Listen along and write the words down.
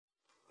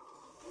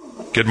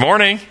Good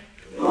morning.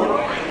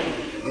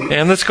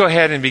 And let's go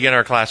ahead and begin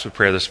our class with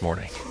prayer this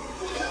morning.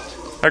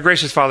 Our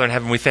gracious Father in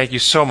heaven, we thank you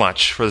so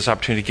much for this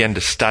opportunity again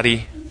to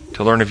study,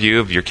 to learn of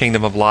you, of your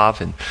kingdom of love.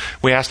 And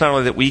we ask not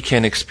only that we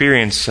can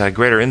experience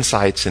greater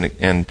insights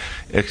and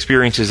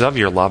experiences of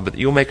your love, but that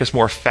you'll make us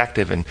more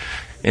effective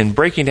in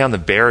breaking down the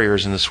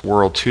barriers in this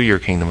world to your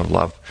kingdom of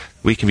love.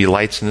 We can be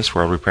lights in this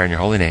world. We pray in your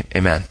holy name.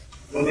 Amen.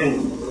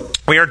 Amen.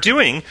 We are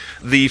doing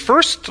the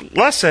first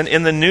lesson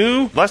in the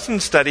new lesson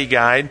study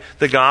guide,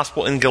 The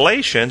Gospel in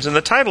Galatians, and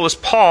the title is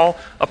Paul,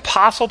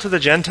 Apostle to the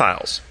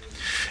Gentiles.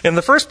 In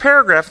the first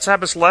paragraph,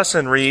 Sabbath's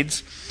lesson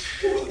reads,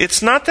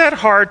 "It's not that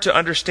hard to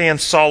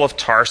understand Saul of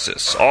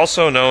Tarsus,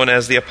 also known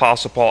as the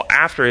Apostle Paul,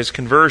 after his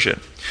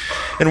conversion,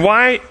 and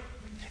why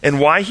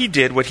he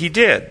did what he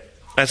did.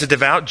 As a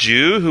devout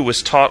Jew who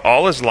was taught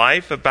all his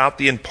life about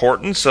the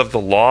importance of the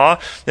law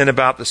and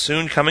about the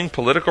soon coming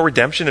political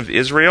redemption of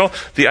Israel,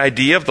 the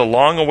idea of the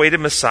long-awaited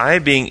Messiah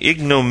being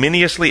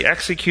ignominiously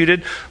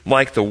executed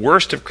like the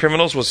worst of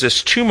criminals was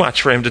just too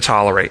much for him to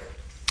tolerate."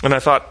 And I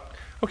thought,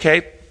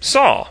 okay,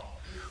 Saul.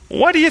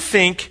 What do you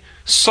think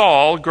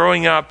Saul,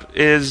 growing up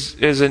as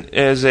an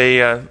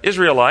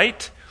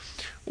Israelite,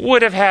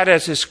 would have had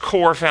as his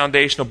core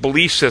foundational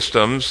belief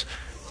systems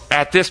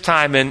at this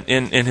time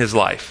in his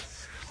life?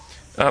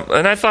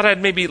 And I thought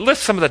I'd maybe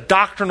list some of the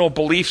doctrinal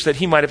beliefs that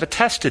he might have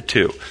attested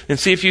to and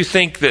see if you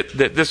think that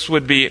this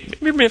would be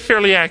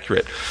fairly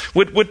accurate.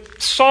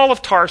 Would Saul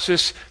of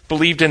Tarsus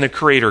believed in a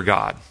creator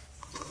God?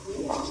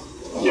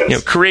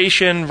 Yes.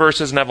 Creation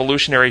versus an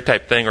evolutionary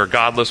type thing or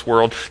godless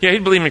world. Yeah,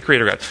 he'd believe in a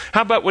creator God.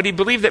 How about would he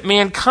believe that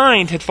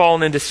mankind had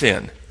fallen into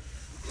sin?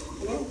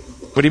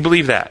 Would he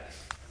believe that?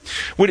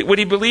 Would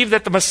he believe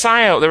that there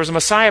was a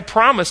Messiah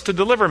promised to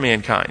deliver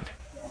mankind?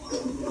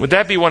 Would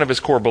that be one of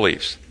his core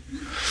beliefs?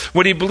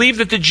 Would he believe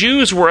that the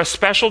Jews were a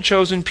special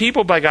chosen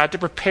people by God to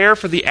prepare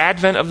for the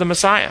advent of the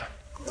Messiah?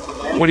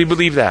 Would he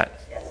believe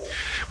that?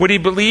 Would he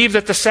believe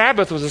that the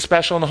Sabbath was a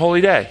special and a holy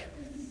day?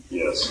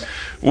 Yes.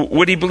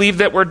 Would he believe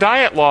that were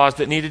diet laws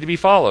that needed to be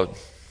followed?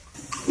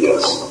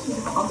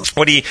 Yes.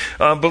 Would he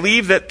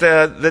believe that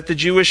the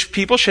Jewish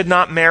people should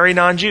not marry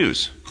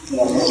non-Jews?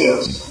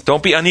 Yes.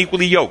 Don't be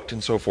unequally yoked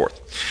and so forth.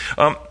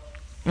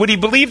 Would he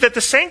believe that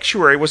the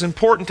sanctuary was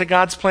important to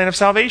God's plan of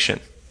salvation?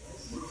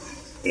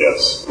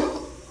 Yes.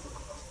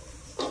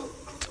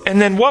 And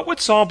then what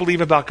would Saul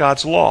believe about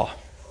God's law?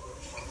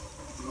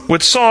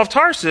 Would Saul of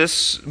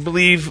Tarsus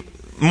believe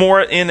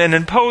more in an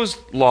imposed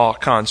law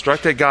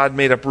construct, that God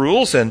made up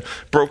rules and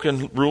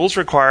broken rules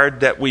required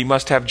that we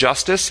must have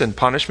justice and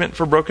punishment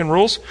for broken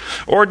rules?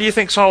 Or do you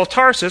think Saul of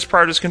Tarsus,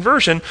 prior to his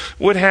conversion,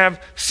 would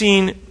have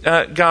seen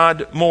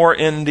God more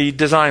in the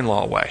design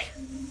law way,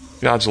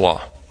 God's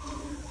law?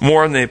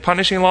 More in the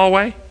punishing law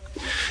way?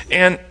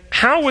 And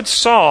how would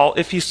Saul,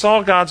 if he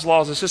saw God's law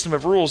as a system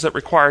of rules that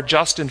required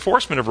just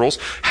enforcement of rules,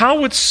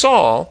 how would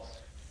Saul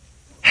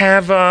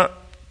have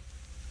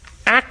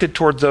acted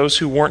toward those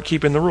who weren't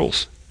keeping the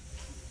rules?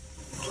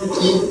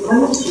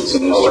 It's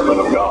an instrument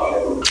of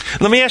God.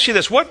 Let me ask you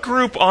this. What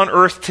group on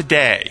earth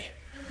today,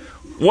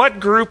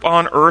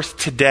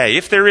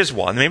 if there is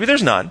one, maybe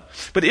there's none,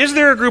 but is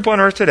there a group on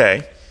earth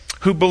today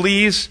who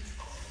believes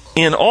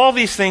in all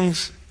these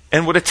things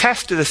and would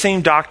attest to the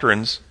same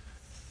doctrines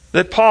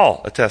that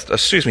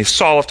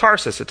Saul of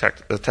Tarsus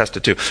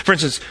attested to? For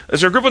instance, is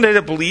there a group today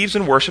that believes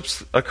and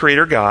worships a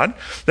creator God,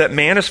 that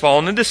man has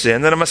fallen into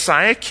sin, that a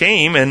Messiah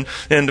came and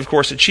of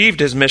course achieved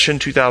his mission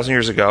 2,000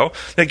 years ago,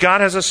 that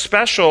God has a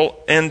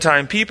special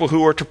end-time people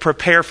who are to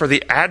prepare for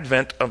the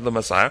advent of the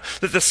Messiah,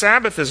 that the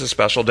Sabbath is a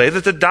special day,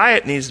 that the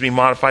diet needs to be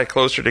modified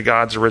closer to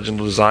God's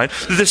original design,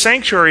 that the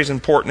sanctuary is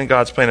important in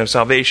God's plan of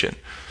salvation?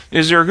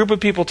 Is there a group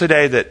of people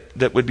today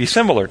that would be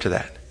similar to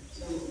that?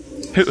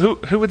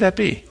 Who would that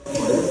be?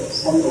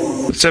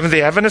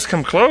 Seventh-day Adventists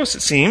come close,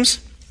 it seems.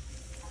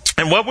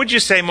 And what would you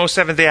say most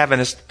Seventh-day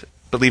Adventists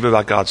believe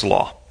about God's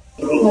law?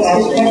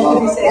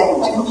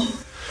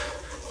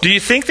 Do you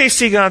think they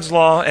see God's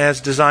law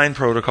as design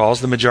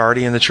protocols, the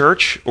majority in the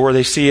church, or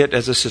they see it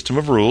as a system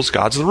of rules?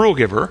 God's the rule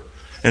giver,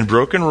 and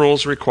broken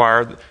rules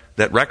require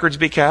that records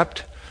be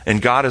kept,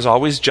 and God is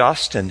always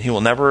just, and he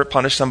will never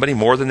punish somebody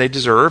more than they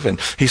deserve, and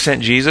he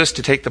sent Jesus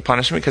to take the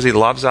punishment because he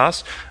loves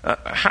us.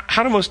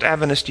 How do most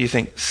Adventists, do you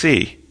think,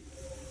 see?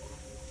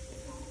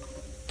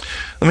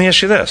 Let me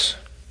ask you this.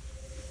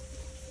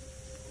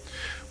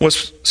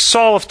 Was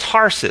Saul of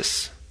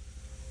Tarsus,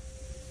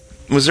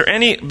 was there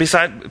any,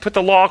 put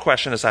the law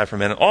question aside for a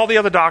minute, all the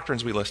other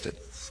doctrines we listed,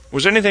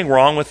 was there anything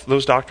wrong with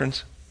those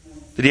doctrines?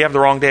 Did he have the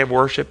wrong day of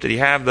worship? Did he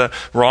have the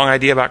wrong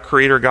idea about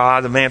creator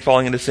God, the man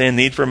falling into sin,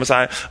 need for a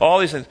Messiah, all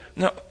these things?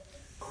 No.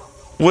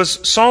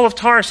 Was Saul of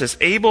Tarsus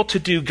able to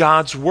do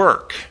God's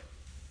work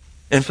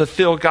and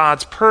fulfill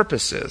God's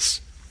purposes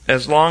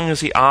as long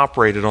as he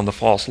operated on the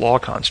false law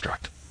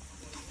construct?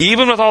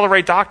 Even with all the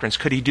right doctrines,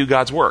 could he do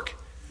God's work?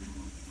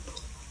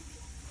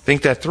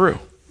 Think that through.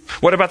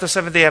 What about the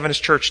Seventh-day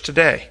Adventist church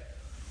today?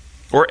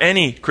 Or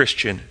any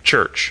Christian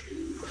church?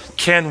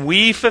 Can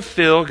we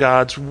fulfill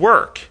God's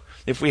work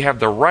if we have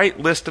the right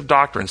list of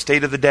doctrines,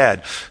 state of the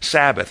dead,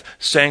 Sabbath,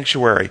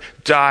 sanctuary,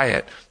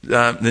 diet,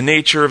 the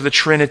nature of the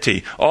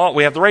Trinity,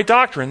 we have the right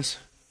doctrines,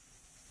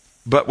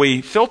 but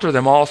we filter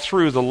them all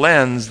through the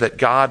lens that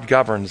God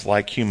governs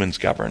like humans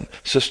govern,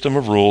 system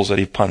of rules that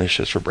he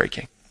punishes for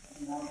breaking.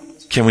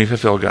 Can we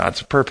fulfill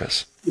God's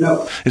purpose?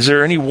 No. Is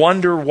there any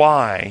wonder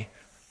why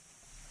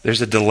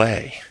there's a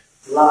delay?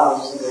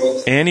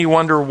 Any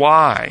wonder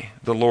why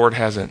the Lord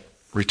hasn't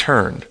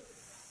returned?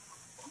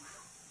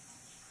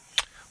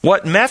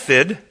 What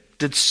method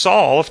did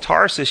Saul of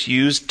Tarsus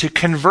use to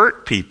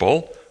convert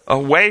people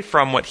away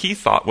from what he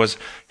thought was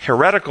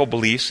heretical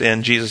beliefs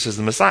in Jesus as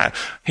the Messiah?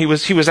 He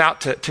was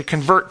out to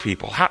convert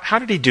people. How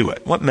did he do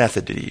it? What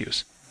method did he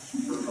use?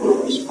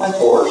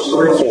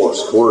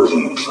 Force,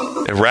 coercion.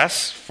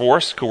 Arrests,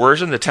 force,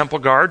 coercion, the temple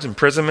guards,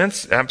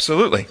 imprisonments,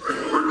 absolutely.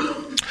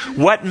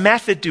 What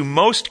method do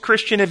most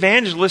Christian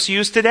evangelists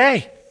use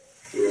today?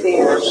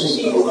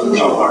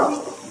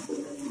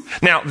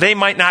 Now, they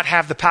might not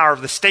have the power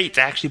of the state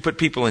to actually put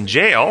people in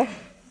jail,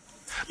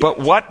 but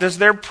what does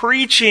their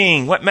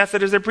preaching, what method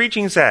does their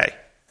preaching say?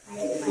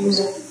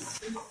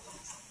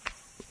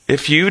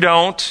 If you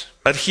don't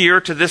adhere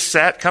to this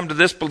set, come to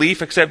this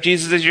belief, accept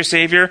Jesus as your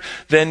Savior,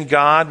 then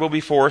God will be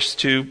forced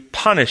to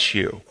punish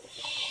you.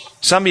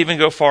 Some even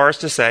go far as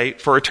to say,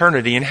 for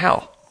eternity in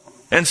hell.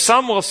 And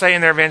some will say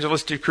in their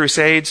evangelistic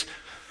crusades,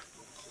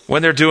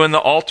 when they're doing the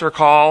altar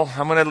call,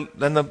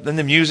 then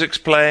the music's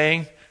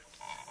playing.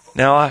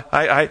 Now,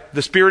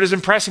 the Spirit is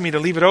impressing me to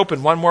leave it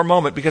open one more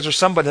moment because there's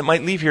somebody that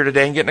might leave here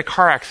today and get in a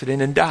car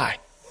accident and die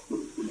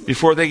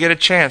before they get a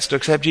chance to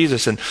accept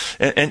Jesus.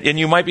 And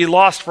you might be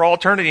lost for all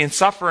eternity and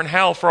suffer in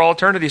hell for all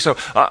eternity. So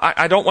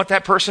I don't want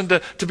that person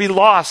to be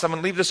lost. I'm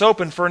going to leave this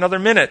open for another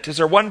minute. Is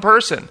there one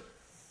person?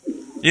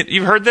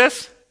 You've heard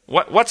this?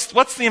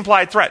 What's the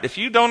implied threat? If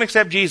you don't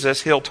accept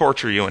Jesus, he'll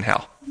torture you in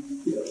hell.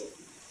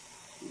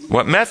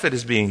 What method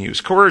is being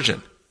used?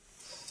 Coercion.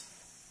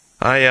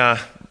 I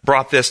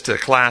brought this to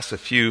class a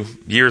few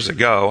years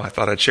ago. I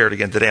thought I'd share it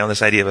again today on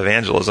this idea of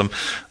evangelism.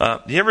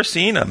 You ever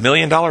seen a $1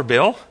 million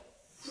bill?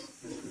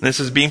 This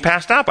is being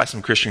passed out by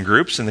some Christian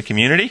groups in the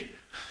community.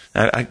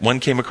 One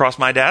came across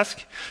my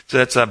desk. So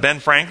it's Ben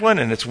Franklin,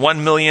 and it's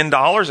 $1 million.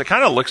 It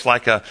kind of looks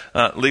like a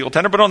legal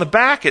tender, but on the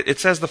back it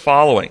says the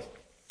following.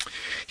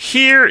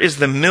 Here is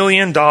the $1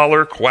 million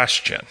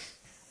question.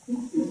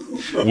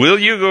 Will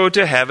you go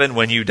to heaven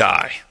when you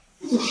die?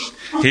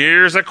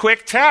 Here's a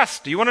quick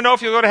test. Do you want to know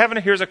if you'll go to heaven?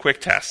 Here's a quick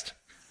test.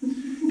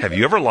 Have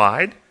you ever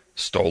lied,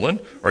 stolen,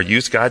 or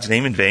used God's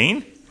name in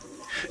vain?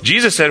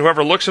 Jesus said,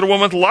 whoever looks at a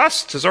woman with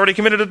lust has already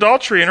committed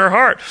adultery in her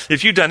heart.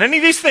 If you've done any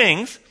of these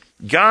things,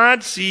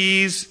 God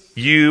sees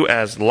you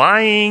as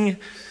lying,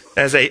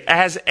 as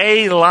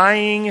a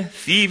lying,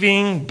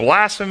 thieving,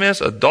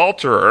 blasphemous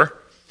adulterer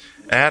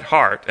at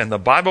heart. And the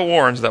Bible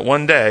warns that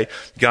one day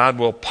God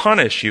will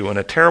punish you in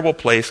a terrible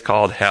place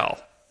called hell.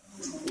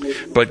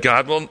 But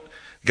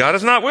God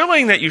is not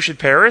willing that you should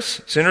perish.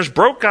 Sinners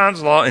broke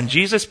God's law, and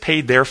Jesus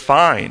paid their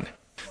fine.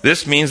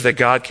 This means that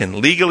God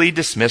can legally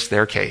dismiss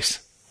their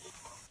case.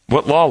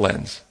 What law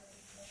lens?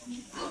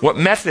 What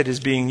method is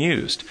being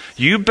used?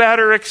 You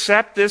better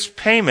accept this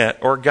payment,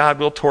 or God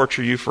will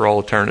torture you for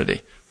all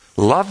eternity.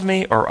 Love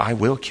me, or I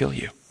will kill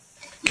you.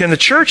 Can the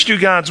church do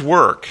God's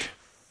work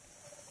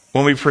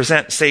when we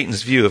present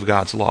Satan's view of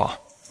God's law?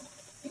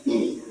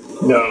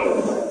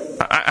 No.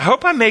 I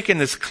hope I'm making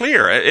this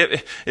clear.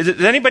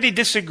 Does anybody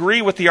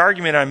disagree with the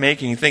argument I'm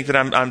making and think that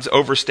I'm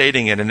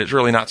overstating it and it's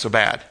really not so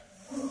bad?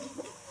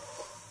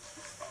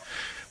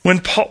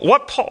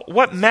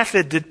 What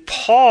method did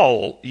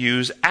Paul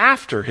use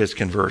after his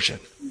conversion?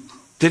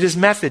 Did his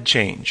method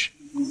change?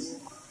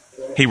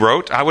 He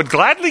wrote, I would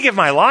gladly give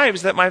my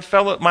lives that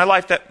my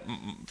life that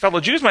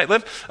fellow Jews might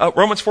live.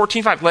 Romans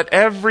 14:5. Let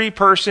every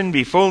person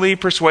be fully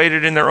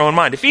persuaded in their own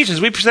mind.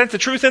 Ephesians, we present the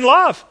truth in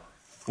love.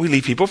 We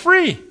leave people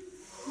free.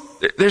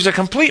 There's a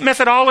complete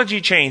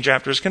methodology change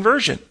after his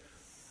conversion.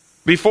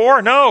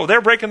 Before, no, they're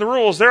breaking the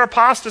rules. They're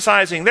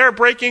apostatizing. They're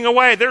breaking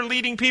away. They're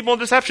leading people in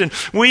deception.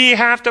 We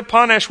have to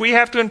punish. We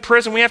have to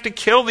imprison. We have to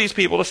kill these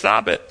people to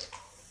stop it.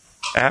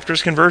 After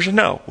his conversion,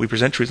 no. We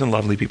present truth and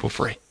love and leave people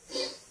free.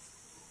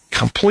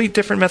 Complete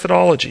different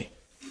methodology.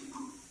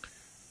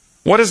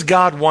 What does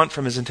God want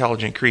from his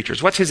intelligent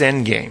creatures? What's his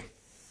end game?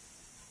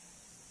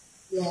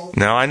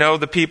 Now, I know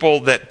the people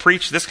that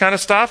preach this kind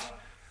of stuff,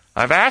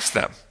 I've asked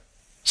them.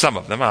 Some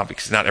of them,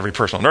 obviously not every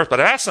person on earth, but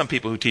I've asked some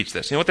people who teach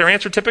this. You know what their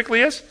answer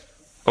typically is?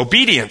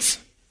 Obedience.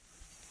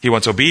 He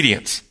wants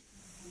obedience.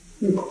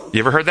 You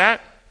ever heard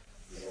that?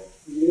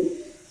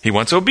 He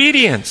wants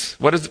obedience.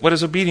 What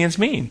does obedience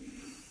mean?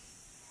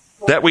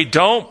 That we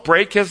don't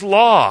break his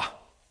law.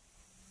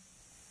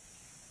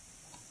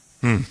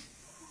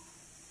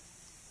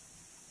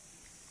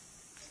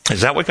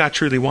 Is that what God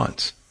truly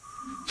wants?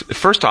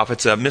 First off,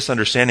 it's a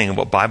misunderstanding of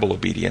what Bible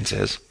obedience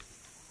is.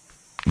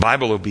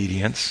 Bible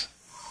obedience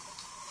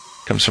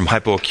comes from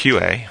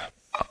hypoacuae.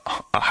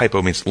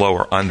 Hypo means low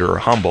or under or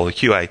humble.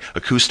 Acuae,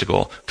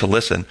 acoustical, to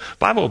listen.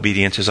 Bible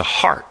obedience is a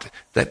heart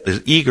that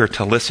is eager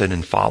to listen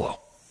and follow.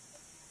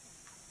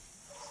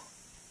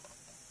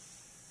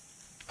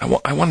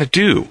 I want to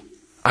do.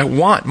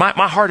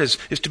 My heart is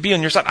to be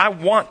on your side. I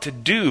want to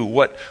do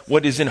what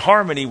is in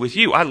harmony with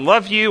you. I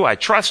love you. I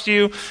trust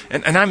you.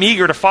 And I'm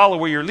eager to follow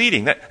where you're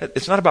leading.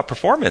 It's not about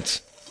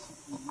performance.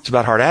 It's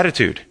about heart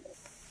attitude.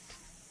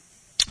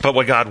 But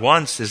what God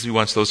wants is he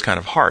wants those kind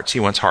of hearts. He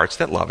wants hearts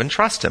that love and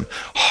trust him.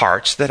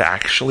 Hearts that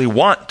actually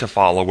want to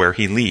follow where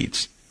he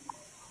leads.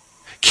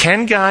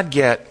 Can God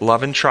get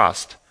love and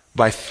trust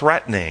by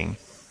threatening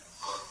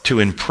to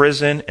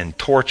imprison and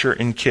torture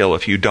and kill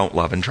if you don't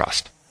love and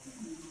trust?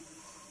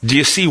 Do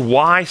you see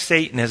why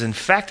Satan has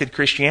infected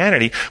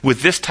Christianity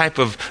with this type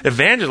of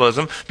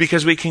evangelism?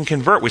 Because we can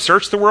convert. We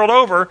search the world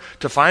over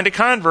to find a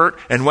convert,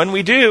 and when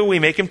we do, we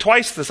make him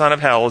twice the son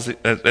of hell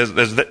as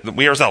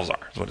we ourselves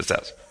are, is what it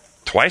says.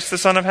 Twice the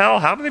son of hell?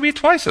 How do they be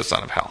twice the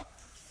son of hell?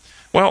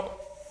 Well,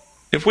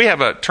 if we have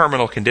a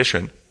terminal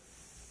condition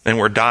and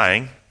we're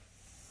dying,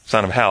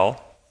 son of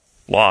hell,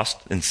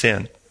 lost in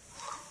sin,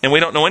 and we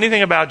don't know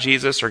anything about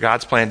Jesus or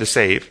God's plan to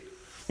save,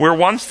 we're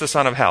once the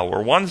son of hell.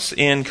 We're once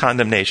in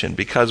condemnation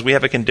because we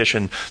have a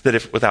condition that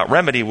if without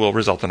remedy will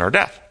result in our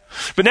death.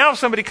 But now if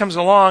somebody comes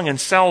along and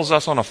sells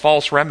us on a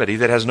false remedy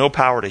that has no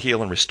power to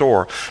heal and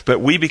restore,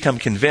 but we become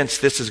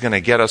convinced this is going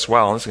to get us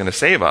well and this is going to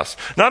save us,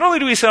 not only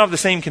do we still have the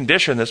same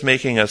condition that's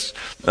making us,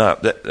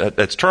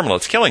 that's terminal,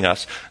 it's killing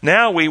us,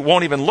 now we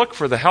won't even look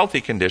for the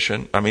healthy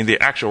condition, the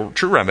actual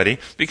true remedy,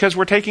 because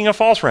we're taking a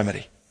false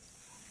remedy.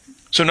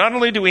 So not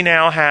only do we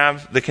now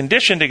have the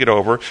condition to get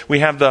over, we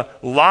have the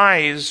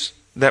lies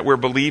that we're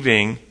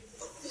believing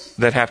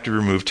that have to be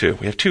removed too.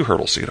 We have two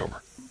hurdles to get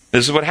over.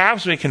 This is what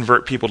happens when we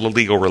convert people to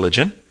legal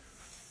religion,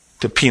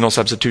 to penal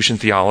substitution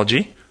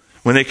theology.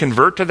 When they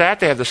convert to that,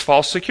 they have this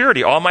false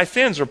security. All my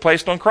sins were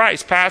placed on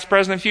Christ, past,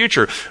 present, and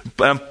future.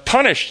 I'm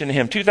punished in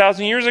him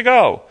 2,000 years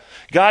ago.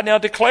 God now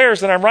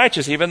declares that I'm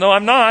righteous, even though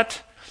I'm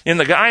not. In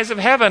the eyes of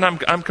heaven,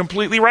 I'm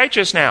completely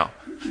righteous now.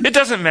 It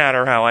doesn't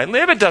matter how I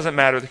live. It doesn't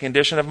matter the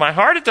condition of my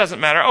heart. It doesn't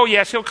matter, oh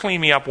yes, he'll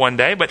clean me up one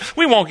day, but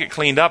we won't get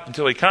cleaned up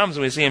until he comes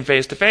and we see him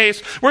face to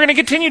face. We're going to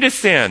continue to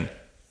sin.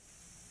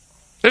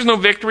 There's no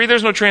victory.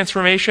 There's no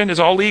transformation. It's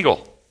all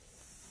legal.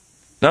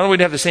 Not only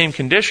do we have the same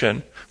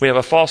condition, we have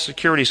a false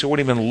security, so we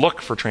wouldn't even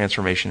look for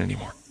transformation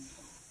anymore.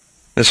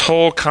 This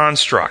whole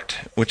construct,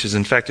 which has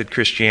infected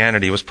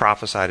Christianity, was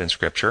prophesied in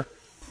Scripture.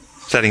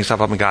 Setting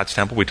himself up in God's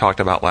temple, we talked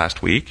about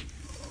last week.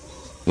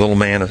 The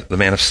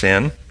man of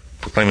sin,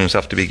 proclaiming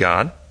himself to be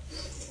God.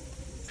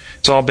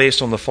 It's all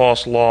based on the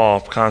false law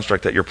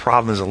construct that your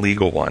problem is a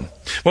legal one.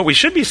 What we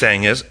should be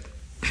saying is,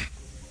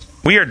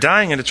 we are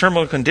dying in a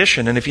terminal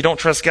condition, and if you don't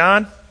trust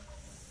God,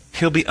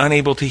 he'll be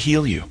unable to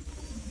heal you.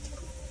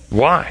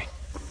 Why?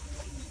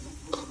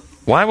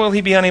 Why will he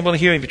be unable to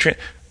heal you?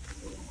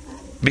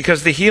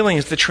 Because the healing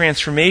is the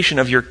transformation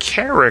of your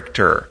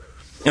character.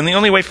 And the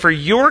only way for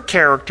your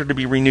character to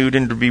be renewed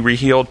and to be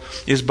rehealed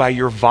is by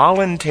your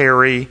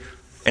voluntary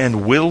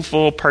and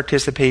willful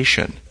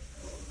participation.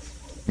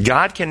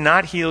 God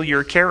cannot heal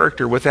your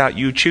character without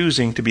you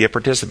choosing to be a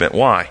participant.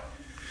 Why?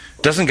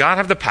 Doesn't God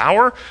have the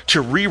power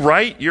to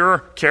rewrite your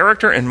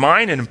character and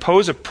mind and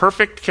impose a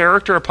perfect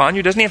character upon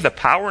you? Doesn't he have the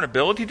power and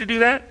ability to do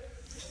that?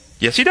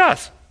 Yes, he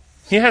does.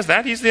 He has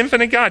that. He's the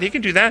infinite God. He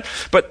can do that.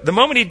 But the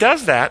moment he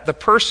does that, the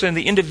person,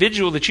 the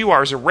individual that you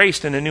are is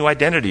erased and a new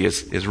identity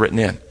is written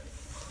in.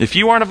 If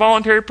you aren't a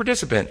voluntary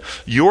participant,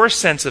 your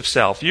sense of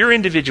self, your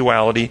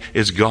individuality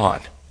is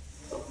gone.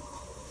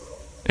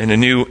 And a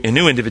new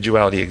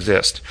individuality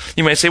exists.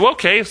 You may say, well,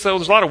 okay, so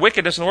there's a lot of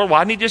wickedness in the world.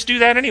 Why didn't he just do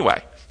that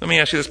anyway? Let me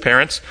ask you this,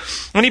 parents.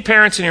 Many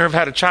parents in here have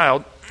had a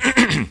child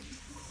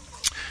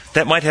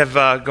that might have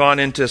gone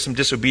into some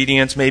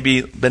disobedience,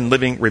 maybe been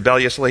living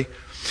rebelliously.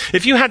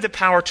 If you had the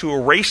power to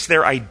erase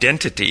their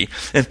identity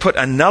and put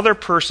another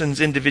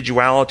person's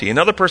individuality,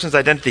 another person's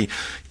identity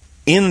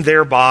in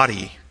their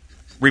body,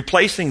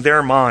 replacing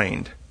their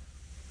mind,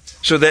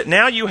 so that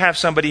now you have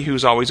somebody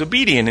who's always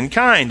obedient and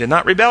kind and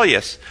not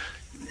rebellious,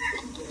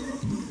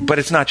 but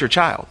it's not your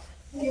child.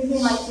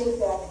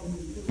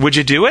 Would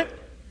you do it?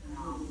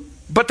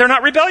 But they're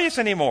not rebellious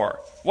anymore.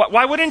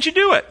 Why wouldn't you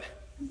do it?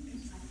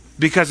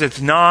 Because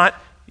it's not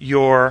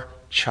your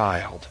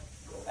child.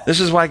 This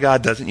is why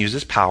God doesn't use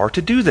his power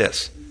to do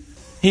this.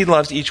 He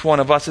loves each one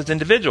of us as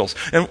individuals.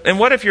 And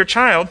what if your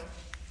child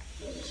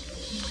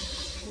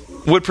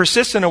would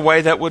persist in a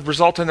way that would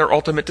result in their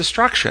ultimate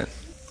destruction?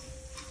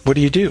 What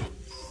do?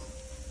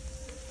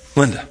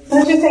 Linda.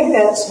 Don't you think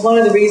that's one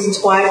of the reasons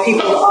why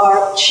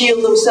people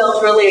shield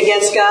themselves really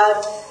against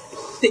God?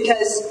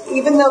 Because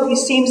even though he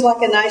seems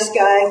like a nice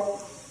guy,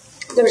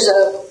 there's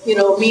a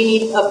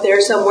meanie up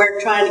there somewhere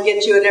trying to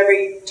get you at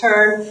every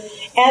turn,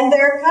 and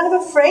they're kind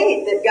of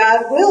afraid that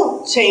God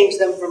will change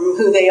them from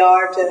who they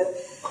are to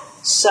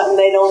something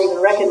they don't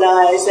even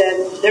recognize,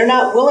 and they're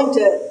not willing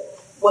to.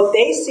 What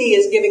they see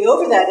is giving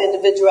over that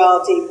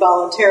individuality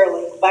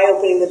voluntarily by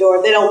opening the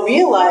door. They don't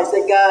realize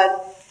that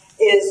God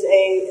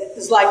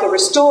is like a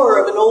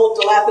restorer of an old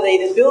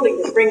dilapidated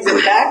building that brings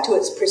it back to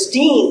its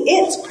pristine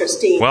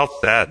well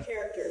said.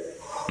 Character.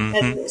 Mm-hmm.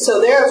 And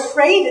so they're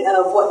afraid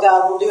of what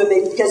God will do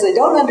because they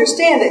don't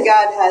understand that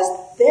God has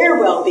their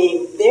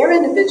well-being, their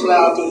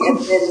individuality in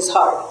his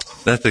heart.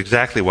 That's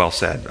exactly well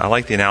said. I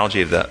like the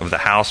analogy of the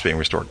house being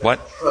restored. What?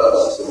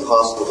 Trust, it's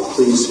impossible to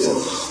please him.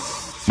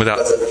 Without,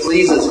 But it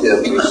pleases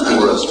him to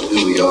restore us to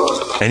who we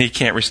are. and he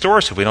can't restore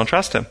us if we don't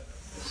trust him.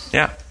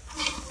 Yeah.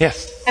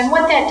 Yes. And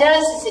what that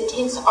does is it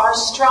takes our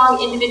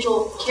strong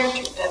individual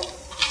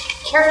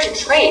character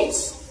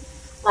traits,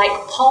 like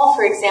Paul,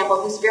 for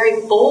example, who's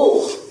very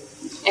bold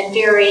and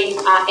very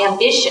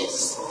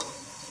ambitious.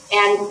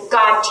 And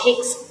God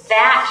takes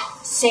that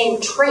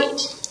same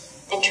trait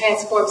and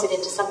transforms it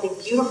into something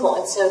beautiful.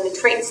 And so the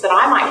traits that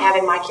I might have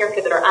in my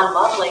character that are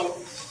unlovely,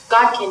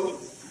 God can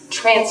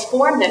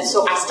transform them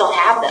so I still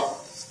have them,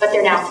 but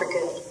they're now for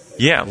good.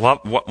 Yeah,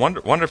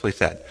 wonderfully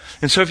said.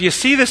 And so if you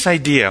see this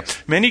idea,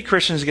 many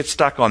Christians get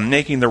stuck on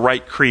making the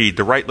right creed,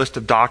 the right list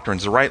of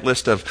doctrines, the right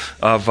list of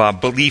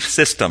belief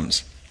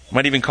systems.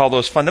 Might even call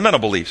those fundamental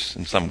beliefs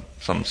in some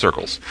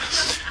circles.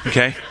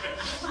 Okay?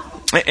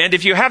 And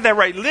if you have that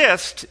right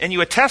list, and you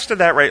attest to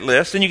that right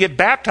list, and you get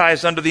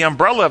baptized under the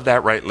umbrella of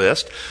that right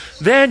list,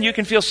 then you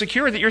can feel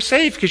secure that you're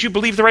saved because you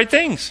believe the right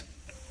things.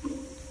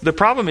 The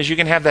problem is you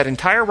can have that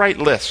entire right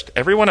list,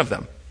 every one of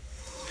them,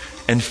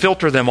 and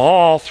filter them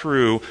all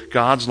through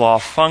God's law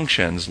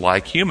functions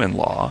like human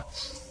law.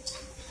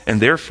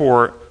 And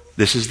therefore,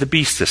 this is the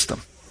beast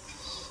system.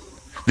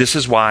 This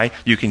is why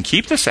you can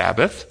keep the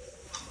Sabbath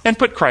and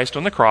put Christ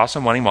on the cross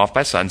and want him off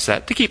by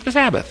sunset to keep the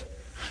Sabbath.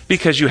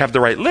 Because you have the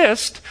right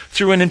list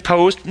through an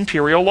imposed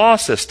imperial law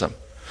system.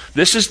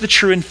 This is the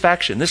true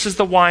infection. This is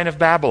the wine of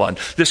Babylon.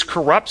 This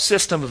corrupt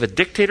system of a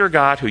dictator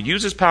God who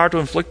uses power to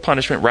inflict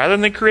punishment rather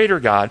than the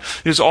creator God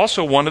is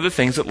also one of the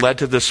things that led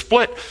to the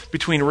split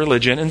between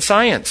religion and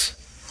science.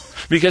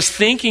 Because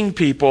thinking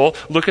people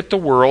look at the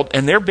world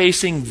and they're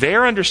basing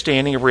their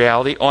understanding of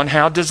reality on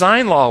how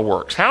design law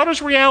works. How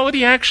does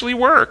reality actually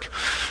work?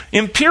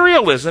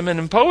 Imperialism and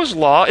imposed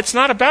law, it's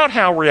not about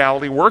how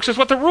reality works. It's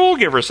what the rule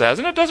giver says.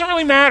 And it doesn't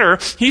really matter.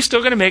 He's still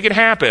going to make it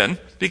happen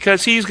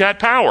because he's got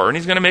power and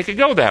he's going to make it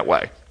go that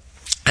way.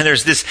 And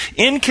there's this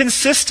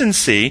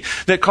inconsistency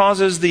that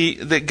causes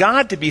the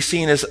God to be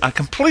seen as a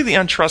completely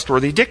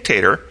untrustworthy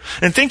dictator.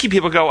 And thinking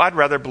people go, I'd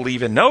rather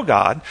believe in no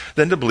God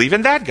than to believe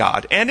in that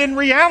God. And in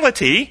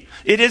reality,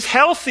 it is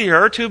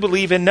healthier to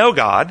believe in no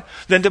God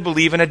than to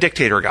believe in a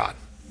dictator God.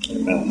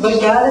 But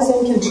God is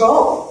in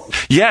control.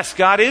 Yes,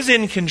 God is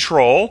in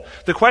control.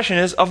 The question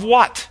is, of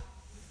what?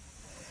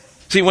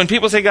 See, when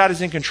people say God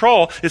is in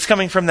control, it's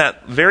coming from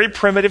that very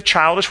primitive,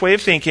 childish way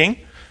of thinking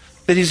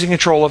that he's in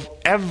control of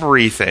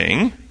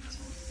everything.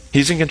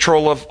 He's in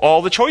control of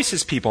all the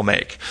choices people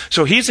make.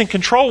 So he's in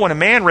control when a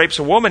man rapes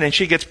a woman and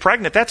she gets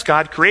pregnant. That's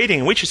God creating.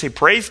 And we should say,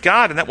 praise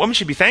God, and that woman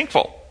should be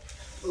thankful.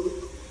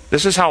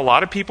 This is how a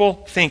lot of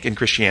people think in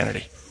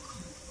Christianity.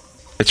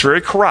 It's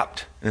very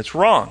corrupt, and it's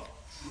wrong.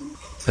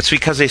 That's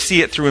because they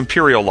see it through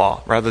imperial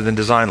law rather than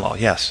design law.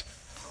 Yes?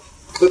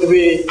 Could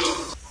we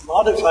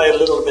modify a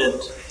little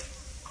bit?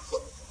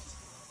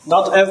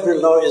 Not every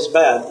law is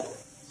bad.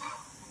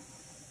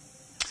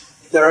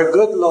 There are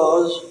good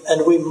laws,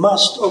 and we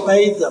must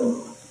obey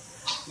them,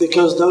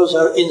 because those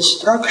are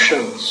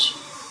instructions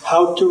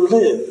how to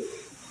live.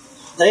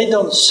 They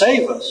don't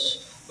save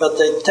us, but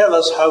they tell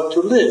us how to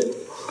live.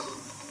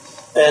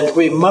 And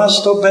we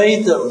must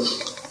obey them,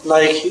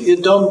 like you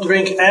don't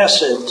drink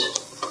acid.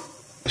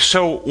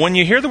 So when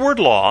you hear the word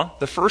law,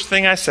 the first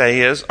thing I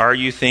say is, are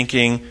you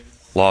thinking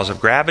laws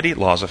of gravity,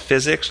 laws of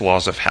physics,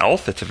 laws of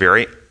health? It's a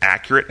very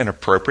accurate and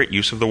appropriate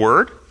use of the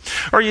word.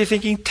 Or are you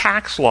thinking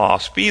tax law,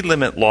 speed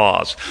limit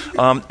laws,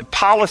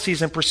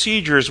 policies and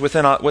procedures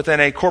within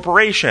a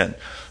corporation,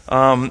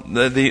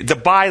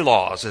 the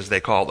bylaws, as they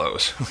call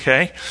those?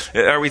 Okay,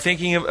 are we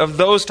thinking of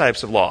those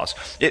types of laws?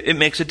 It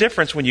makes a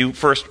difference when you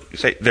first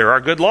say there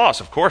are good laws.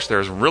 Of course,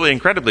 there's really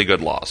incredibly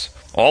good laws.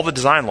 All the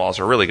design laws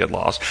are really good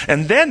laws,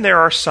 and then there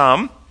are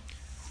some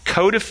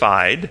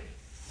codified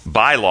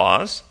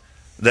bylaws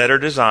that are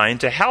designed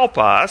to help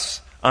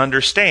us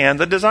understand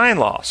the design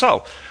law.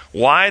 So,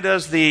 why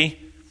does the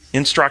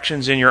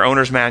instructions in your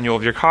owner's manual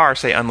of your car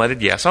say unleaded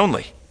yes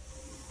only?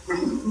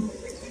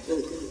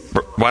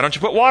 Why don't you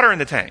put water in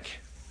the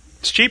tank?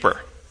 It's cheaper.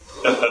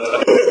 Not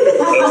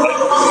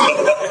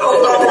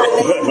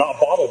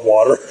bottled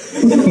water.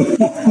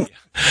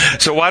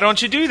 So why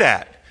don't you do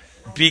that?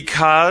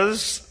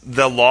 Because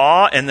the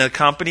law and the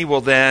company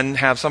will then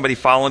have somebody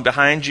following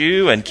behind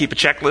you and keep a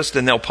checklist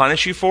and they'll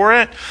punish you for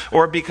it?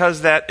 Or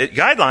because that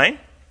guideline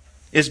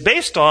is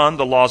based on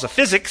the laws of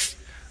physics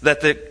that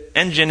the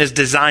engine is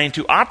designed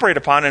to operate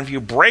upon, and if you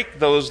break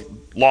those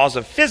laws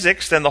of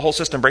physics, then the whole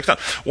system breaks down.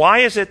 Why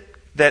is it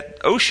that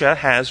OSHA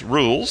has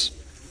rules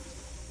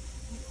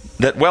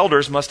that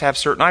welders must have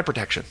certain eye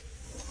protection?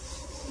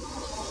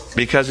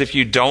 Because if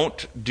you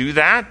don't do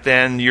that,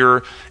 then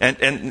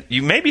and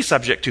you may be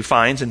subject to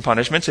fines and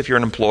punishments if you're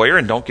an employer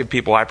and don't give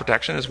people eye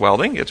protection as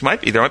welding. There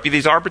might be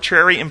these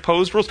arbitrary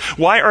imposed rules.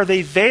 Why are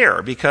they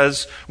there?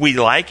 Because we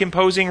like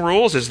imposing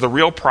rules? Is the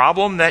real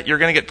problem that you're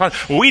going to get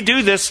punished? Well, we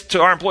do this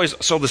to our employees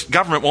so the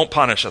government won't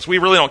punish us. We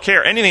really don't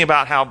care anything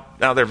about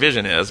how their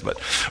vision is.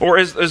 Or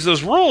is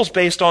those rules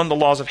based on the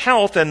laws of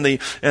health and the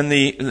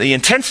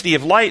intensity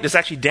of light is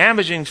actually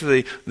damaging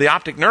to the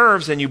optic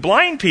nerves and you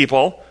blind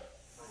people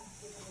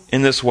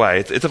in this way?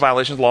 It's a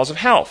violation of the laws of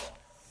health.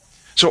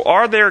 So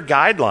are there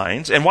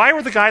guidelines? And why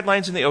were the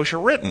guidelines in the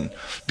OSHA written?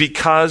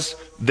 Because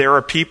there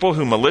are people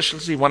who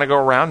maliciously want to go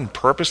around and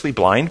purposely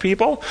blind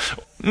people?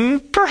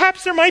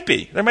 Perhaps there might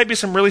be. There might be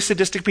some really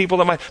sadistic people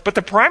that might. But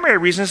the primary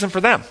reason isn't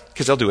for them,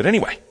 because they'll do it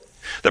anyway.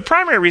 The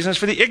primary reason is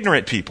for the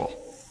ignorant people,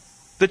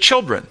 the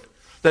children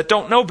that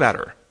don't know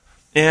better.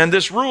 And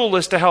this rule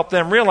is to help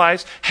them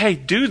realize, hey,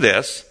 do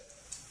this,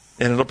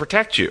 and it'll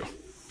protect you.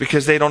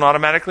 Because they don't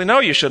automatically know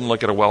you shouldn't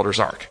look at a welder's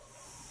arc.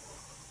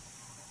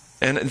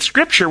 And in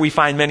Scripture, we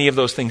find many of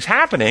those things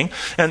happening.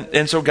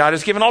 And so God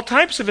has given all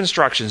types of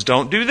instructions.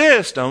 Don't do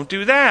this. Don't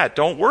do that.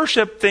 Don't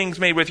worship things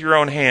made with your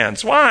own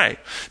hands. Why?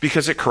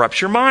 Because it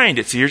corrupts your mind.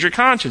 It sears your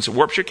conscience. It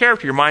warps your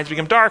character. Your minds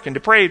become dark and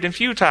depraved and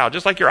futile,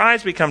 just like your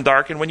eyes become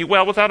darkened when you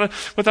weld without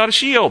a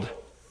shield.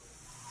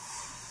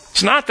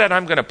 It's not that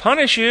I'm going to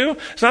punish you.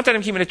 It's not that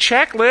I'm keeping a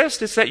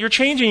checklist. It's that you're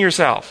changing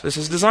yourself. This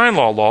is design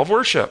law of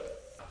worship.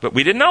 But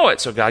we didn't know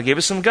it, so God gave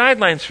us some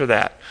guidelines for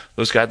that.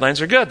 Those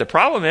guidelines are good. The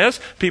problem is,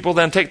 people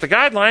then take the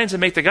guidelines and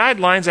make the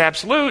guidelines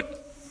absolute.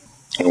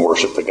 And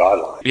worship the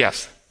guidelines.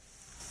 Yes.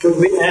 Could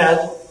we add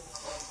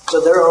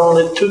that there are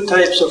only two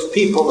types of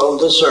people on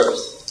this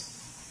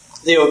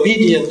earth, the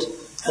obedient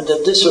and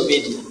the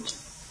disobedient.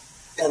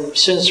 And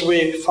since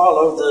we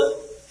follow the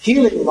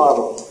healing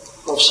model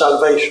of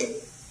salvation,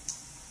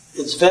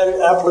 it's very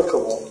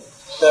applicable.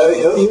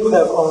 You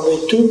have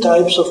only two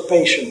types of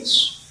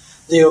patients,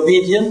 the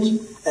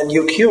obedient, and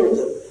you cure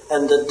them,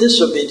 and the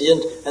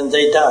disobedient, and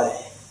they die.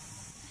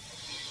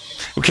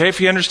 Okay, if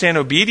you understand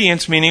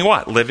obedience, meaning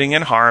what? Living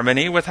in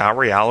harmony with how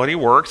reality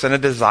works and a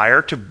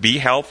desire to be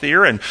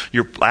healthier and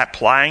you're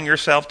applying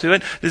yourself to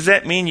it. Does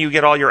that mean you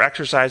get all your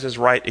exercises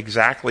right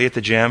exactly at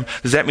the gym?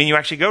 Does that mean you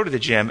actually go to the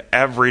gym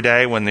every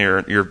day when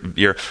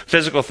your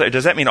physical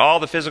does that mean all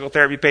the physical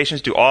therapy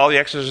patients do all the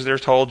exercises they're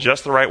told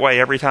just the right way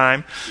every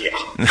time? Yeah.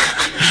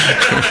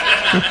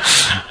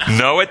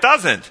 No, it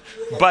doesn't.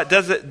 But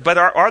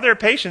are there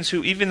patients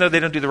who, even though they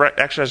don't do the right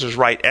exercises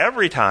right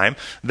every time,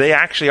 they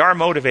actually are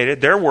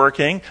motivated, they're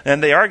working,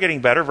 and they are getting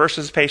better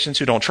versus patients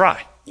who don't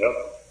try? Yep.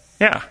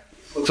 Yeah.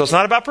 So it's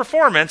not about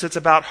performance, it's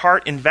about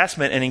heart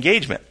investment and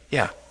engagement.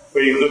 Yeah.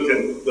 When you look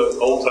at the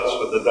Old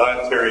Testament, the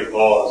dietary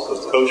laws,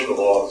 the kosher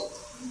laws,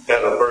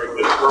 had a very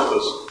good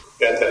purpose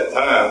at that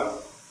time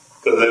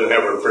because they didn't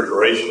have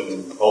refrigeration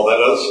and all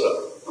that other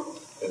stuff.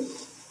 And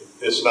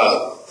it's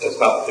not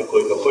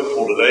particularly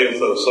applicable today,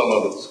 though some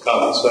of it's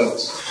common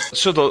sense.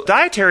 So the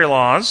dietary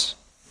laws,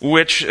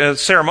 which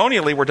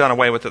ceremonially were done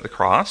away with at the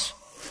cross,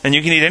 and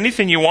you can eat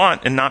anything you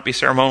want and not be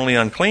ceremonially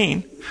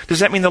unclean, does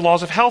that mean the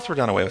laws of health were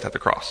done away with at the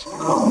cross?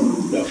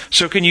 No.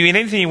 So can you eat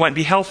anything you want and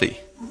be healthy?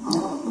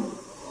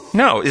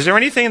 No. Is there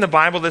anything in the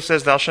Bible that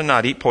says thou shalt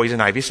not eat poison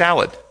ivy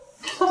salad?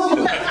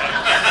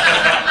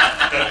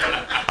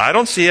 I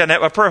don't see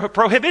a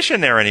prohibition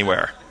there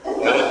anywhere.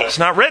 It's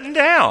not written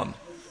down.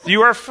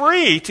 You are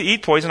free to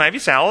eat poison ivy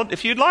salad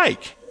if you'd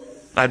like.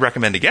 I'd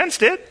recommend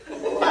against it.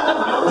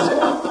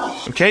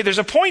 Okay, there's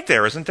a point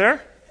there, isn't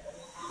there?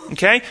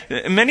 Okay,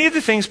 many of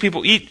the things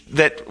people eat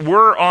that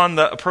were on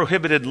the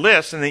prohibited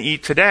list and they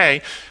eat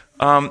today,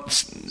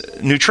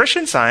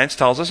 nutrition science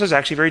tells us is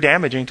actually very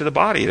damaging to the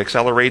body. It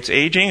accelerates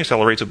aging,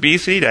 accelerates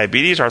obesity,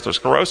 diabetes,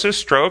 arthrosclerosis,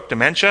 stroke,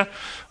 dementia,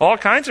 all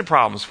kinds of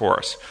problems for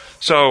us.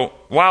 So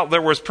while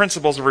there was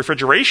principles of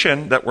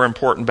refrigeration that were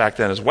important back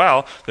then as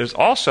well, there's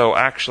also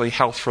actually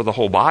health for the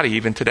whole body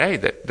even today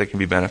that can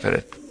be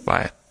benefited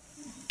by it.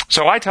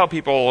 So I tell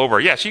people all over,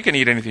 yes, you can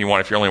eat anything you want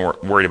if you're only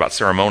worried about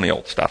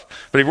ceremonial stuff.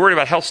 But if you're worried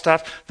about health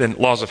stuff, then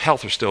laws of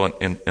health are still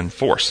in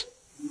force.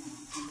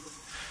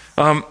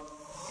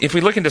 If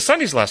we look into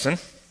Sunday's lesson,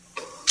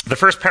 the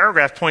first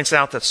paragraph points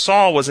out that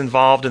Saul was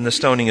involved in the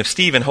stoning of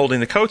Stephen, holding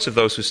the coats of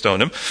those who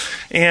stoned him.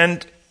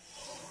 And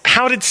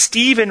how did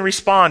Stephen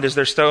respond as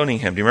they're stoning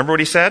him? Do you remember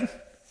what he said?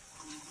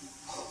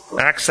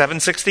 Acts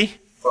 7:60?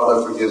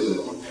 Father, forgive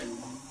them.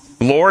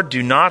 Lord,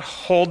 do not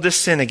hold this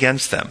sin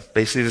against them.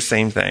 Basically the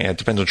same thing. It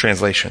depends on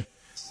translation.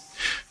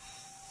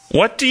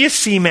 What do you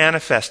see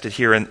manifested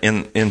here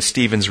in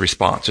Stephen's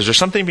response? Is there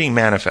something being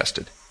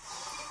manifested?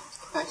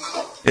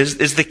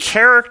 Is the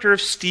character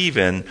of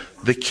Stephen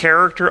the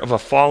character of a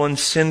fallen,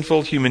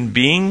 sinful human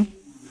being?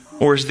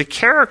 Or is the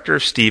character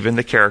of Stephen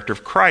the character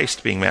of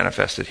Christ being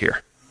manifested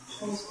here?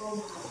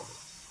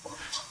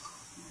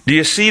 Do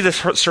you see the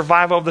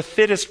survival of the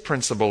fittest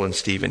principle in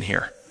Stephen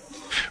here?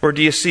 Or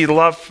do you see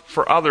love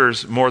for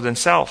others more than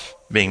self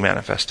being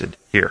manifested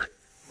here?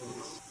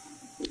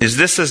 Is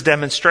this a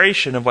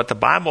demonstration of what the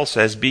Bible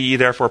says, be ye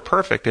therefore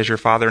perfect as your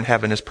Father in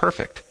heaven is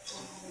perfect?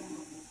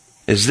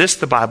 Is this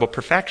the Bible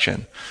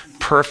perfection?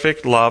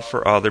 Perfect love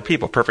for other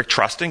people. Perfect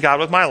trust in God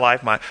with my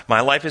life.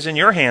 My life is in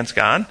your hands,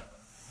 God.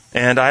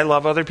 And I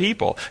love other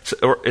people.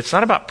 It's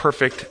not about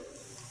perfect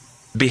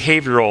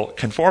behavioral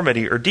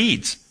conformity or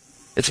deeds.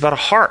 It's about a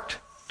heart,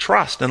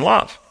 trust, and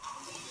love.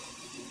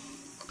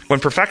 When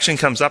perfection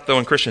comes up, though,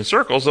 in Christian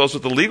circles, those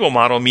with the legal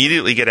model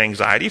immediately get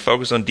anxiety,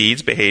 focus on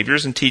deeds,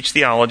 behaviors, and teach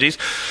theologies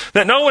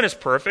that no one is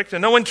perfect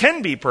and no one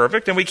can be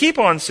perfect, and we keep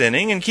on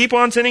sinning and keep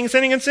on sinning,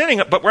 and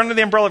sinning. But we're under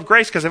the umbrella of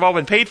grace because they've all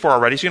been paid for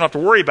already, so you don't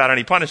have to worry about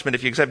any punishment.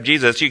 If you accept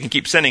Jesus, you can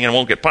keep sinning and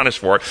won't get punished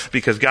for it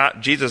because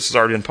Jesus has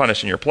already been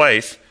punished in your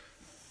place.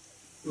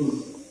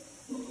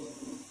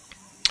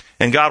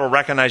 And God will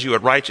recognize you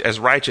as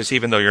righteous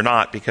even though you're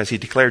not, because he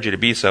declared you to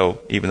be so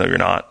even though you're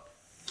not.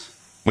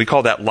 We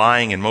call that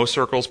lying in most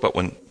circles, but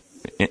when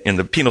in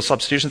the penal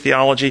substitution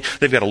theology,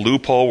 they've got a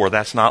loophole where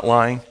that's not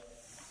lying.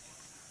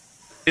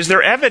 Is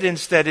there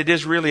evidence that it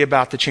is really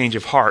about the change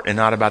of heart and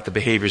not about the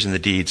behaviors and the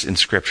deeds in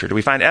Scripture? Do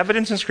we find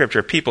evidence in Scripture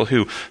of people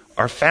who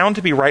are found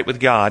to be right with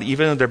God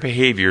even though their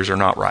behaviors are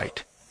not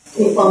right?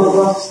 Thief on the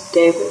cross,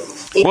 David.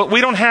 Well,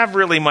 we don't have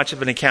really much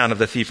of an account of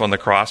the thief on the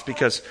cross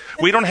because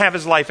we don't have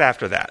his life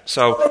after that.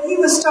 So, but he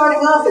was starting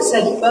off, it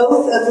said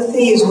both of the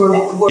thieves were...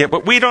 Yeah,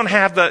 but we don't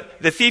have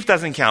the thief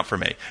doesn't count for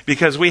me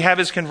because we have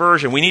his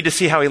conversion. We need to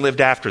see how he lived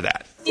after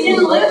that. He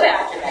didn't live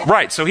after that.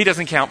 Right, so he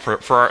doesn't count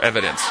for our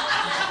evidence.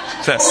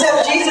 So,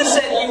 Except Jesus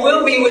said, you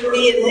will be with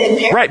me in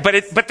paradise. Right,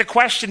 but the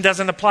question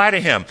doesn't apply to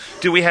him.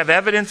 Do we have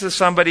evidence of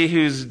somebody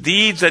whose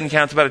deeds doesn't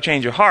count? It's about a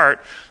change of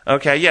heart.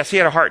 Okay, yes, he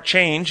had a heart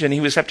change and he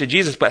accepted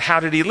Jesus, but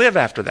how did he live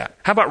after that?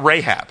 How about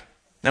Rahab?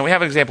 Now we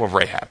have an example of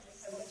Rahab.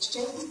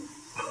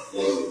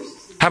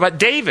 How about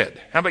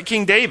David? How about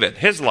King David,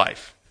 his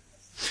life?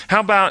 How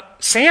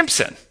about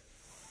Samson?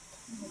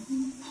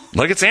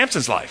 Look at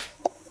Samson's life.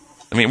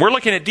 I mean, we're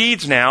looking at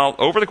deeds now,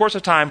 over the course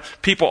of time,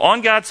 people on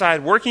God's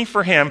side working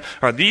for him.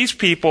 Are these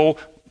people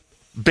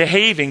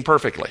behaving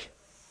perfectly?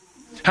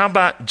 How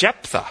about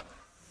Jephthah?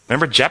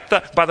 Remember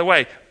Jephthah? By the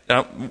way,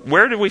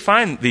 where do we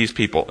find these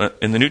people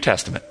in the New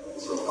Testament?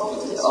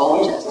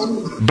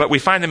 But we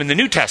find them in the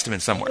New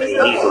Testament somewhere.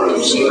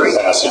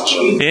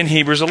 In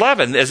Hebrews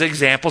 11, as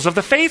examples of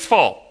the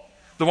faithful,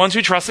 the ones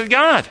who trusted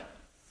God.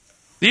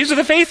 These are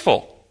the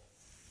faithful.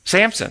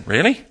 Samson,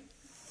 really?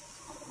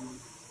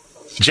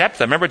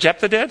 Jephthah, remember what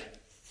Jephthah did?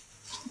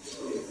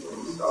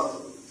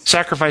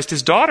 Sacrificed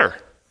his daughter.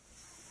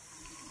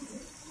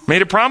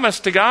 Made a promise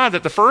to God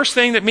that the first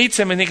thing that meets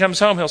him when he comes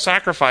home, he'll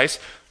sacrifice.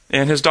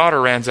 And his daughter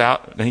runs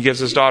out, and he gives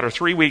his daughter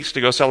 3 weeks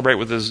to go celebrate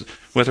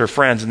with her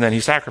friends, and then he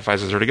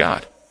sacrifices her to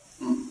God.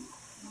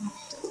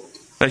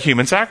 A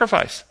human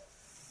sacrifice.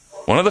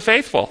 One of the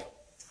faithful.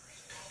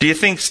 Do you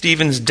think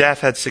Stephen's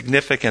death had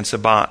significance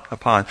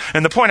upon?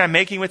 And the point I'm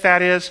making with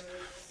that is,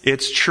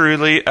 it's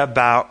truly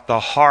about the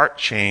heart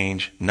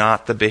change,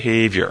 not the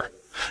behavior.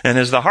 And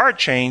as the heart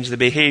changes, the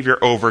behavior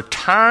over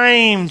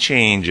time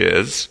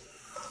changes,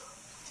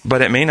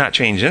 but it may not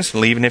change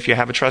instantly, even if you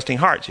have a trusting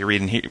heart. So you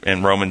read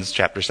in Romans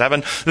chapter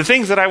 7, the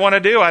things that I want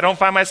to do, I don't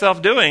find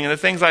myself doing, and the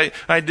things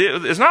I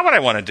do is not what I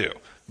want to do.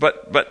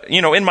 But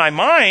in my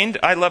mind,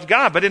 I love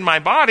God, but in my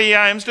body,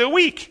 I am still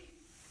weak.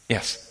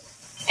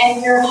 Yes?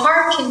 And your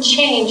heart can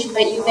change,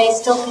 but you may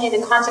still pay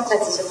the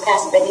consequences of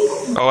past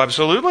behavior. Oh,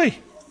 absolutely.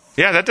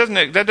 Yeah, that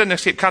doesn't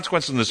escape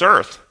consequences on this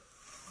earth.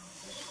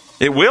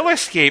 It will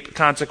escape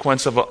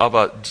consequence of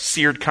a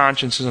seared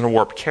conscience and a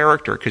warped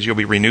character because you'll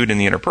be renewed in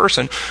the inner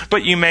person.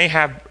 But you may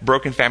have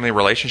broken family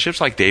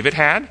relationships like David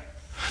had.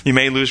 You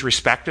may lose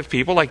respect of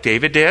people like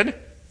David did.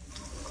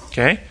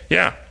 Okay?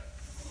 Yeah.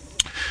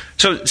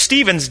 So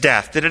Stephen's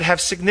death, did it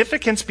have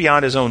significance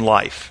beyond his own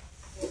life?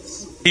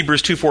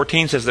 Hebrews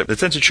 2:14 says that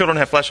since the children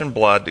have flesh and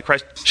blood, that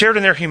Christ shared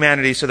in their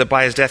humanity so that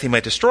by his death he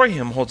might destroy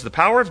him, holds the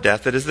power of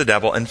death, that is the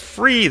devil, and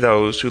free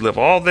those who live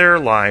all their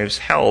lives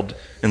held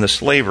in the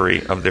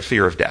slavery of their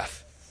fear of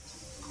death.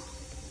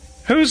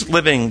 Who's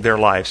living their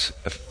lives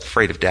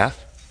afraid of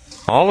death?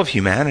 All of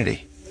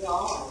humanity.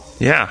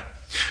 Yeah.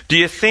 Do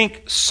you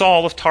think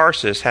Saul of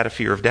Tarsus had a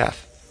fear of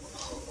death?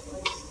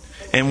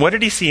 And what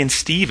did he see in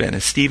Stephen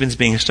as Stephen's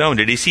being stoned?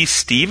 Did he see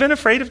Stephen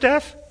afraid of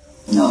death?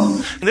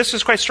 No. And this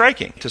is quite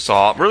striking to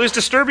Saul. It really is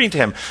disturbing to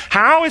him.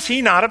 How is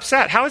he not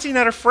upset? How is he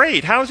not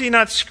afraid? How is he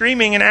not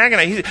screaming in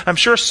agony? I'm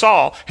sure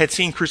Saul had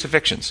seen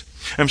crucifixions.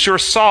 I'm sure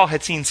Saul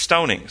had seen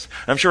stonings.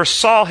 I'm sure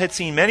Saul had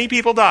seen many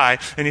people die,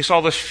 and he saw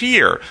the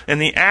fear and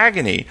the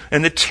agony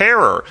and the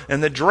terror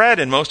and the dread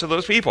in most of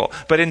those people.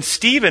 But in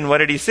Stephen, what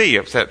did he see?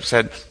 It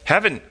said,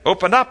 heaven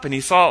opened up, and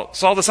he saw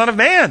the Son of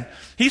Man.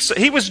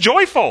 He was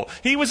joyful.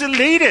 He was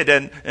elated.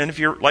 And if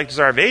you're like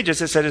Desire of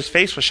Ages, it said his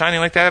face was shining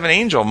like that of an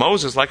angel.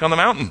 Moses, like on the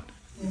mountain.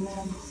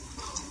 Amen.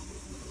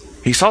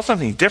 He saw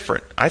something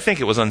different. I think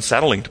it was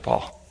unsettling to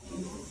Paul.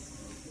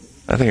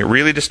 I think it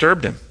really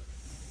disturbed him.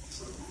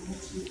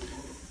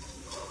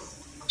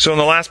 So in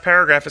the last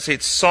paragraph, it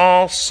says,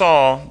 Saul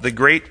saw the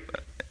great,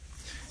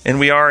 and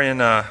we are in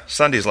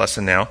Sunday's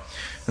lesson now.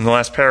 In the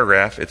last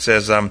paragraph, it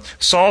says,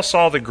 Saul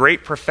saw the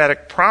great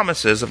prophetic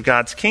promises of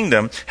God's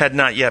kingdom had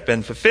not yet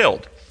been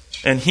fulfilled.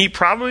 And he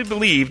probably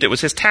believed it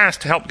was his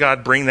task to help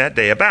God bring that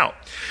day about,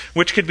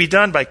 which could be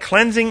done by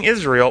cleansing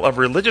Israel of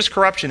religious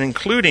corruption,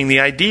 including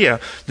the idea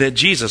that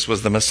Jesus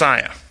was the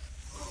Messiah.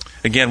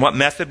 Again, what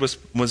method was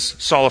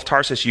Saul of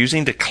Tarsus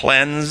using to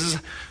cleanse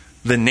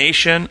the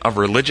nation of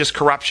religious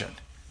corruption?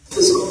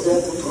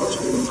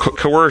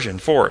 Coercion,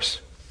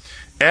 force.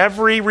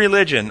 Every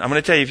religion, I'm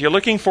going to tell you, if you're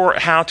looking for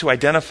how to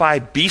identify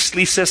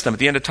beastly system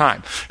at the end of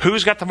time,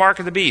 who's got the mark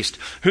of the beast?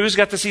 Who's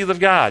got the seal of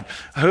God?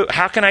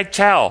 How can I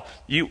tell?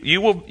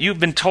 You've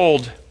been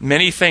told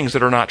many things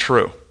that are not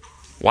true.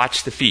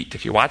 Watch the feet.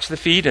 If you watch the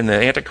feet and the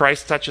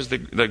Antichrist touches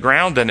the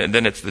ground,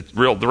 then it's the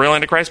real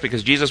Antichrist,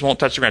 because Jesus won't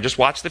touch the ground. Just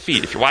watch the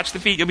feet. If you watch the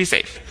feet, you'll be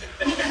safe.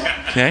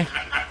 Okay?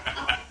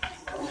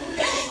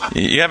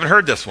 You haven't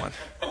heard this one.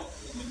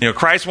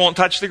 Christ won't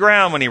touch the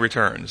ground when he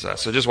returns.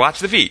 So just watch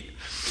the feet.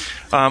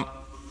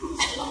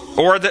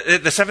 Or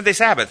the seventh-day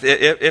Sabbath.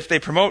 If they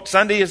promote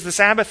Sunday as the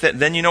Sabbath,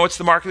 then you know it's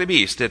the mark of the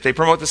beast. If they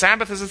promote the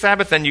Sabbath as the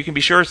Sabbath, then you can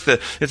be sure it's the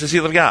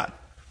seal of God.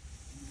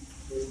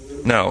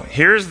 No,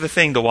 here's the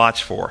thing to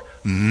watch for.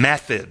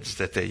 Methods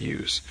that they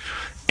use.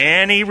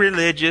 Any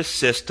religious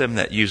system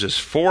that uses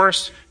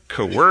force,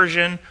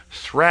 coercion,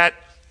 threat,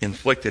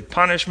 inflicted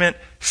punishment,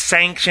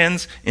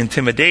 sanctions,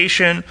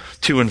 intimidation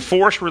to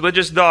enforce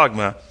religious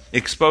dogma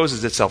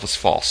exposes itself as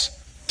false.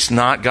 It's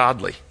not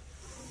godly.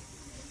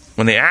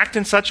 When they act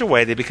in such a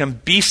way, they become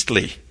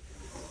beastly.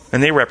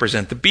 And they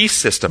represent the beast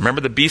system.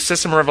 Remember the beast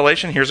system in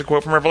Revelation? Here's a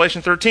quote from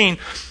Revelation 13.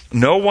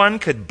 No one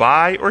could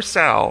buy or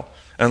sell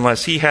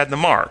unless he had the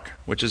mark,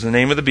 which is the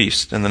name of the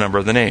beast and the number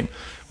of the name.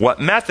 What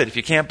method? If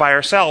you can't buy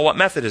or sell, what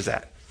method is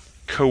that?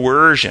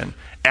 Coercion.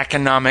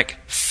 Economic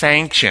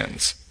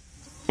sanctions.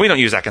 We don't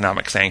use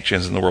economic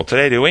sanctions in the world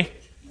today, do we?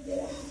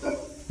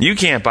 You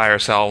can't buy or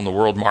sell in the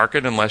world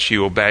market unless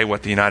you obey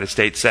what the United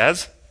States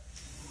says.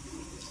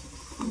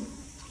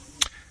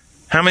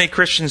 How many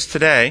Christians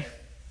today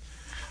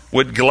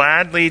would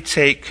gladly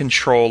take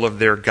control of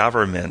their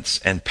governments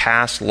and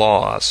pass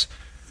laws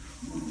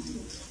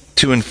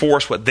to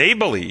enforce what they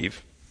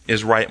believe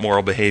is right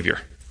moral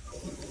behavior?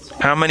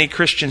 How many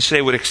Christians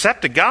today would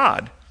accept a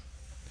God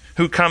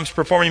who comes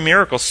performing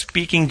miracles,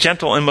 speaking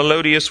gentle and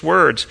melodious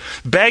words,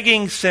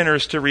 begging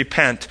sinners to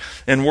repent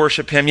and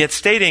worship him, yet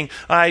stating,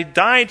 I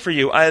died for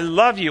you, I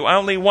love you, I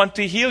only want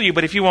to heal you,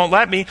 but if you won't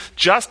let me,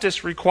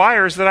 justice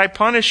requires that I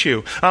punish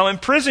you. I'll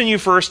imprison you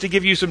first to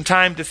give you some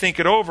time to think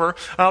it over.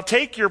 I'll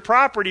take your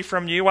property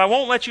from you. I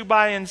won't let you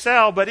buy and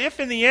sell, but if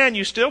in the end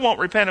you still won't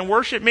repent and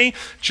worship me,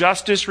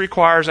 justice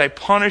requires I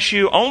punish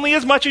you only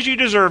as much as you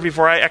deserve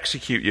before I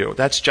execute you.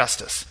 That's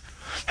justice.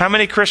 How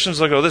many Christians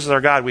will go, this is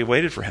our God, we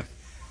waited for him.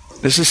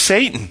 This is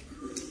Satan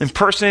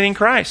impersonating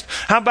Christ.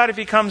 How about if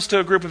he comes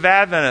to a group of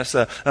Adventists,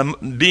 a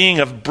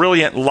being of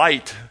brilliant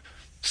light,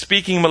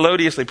 speaking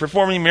melodiously,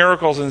 performing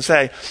miracles,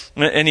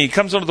 and he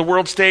comes onto the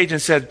world stage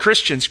and said,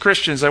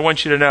 Christians, I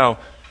want you to know,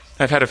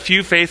 I've had a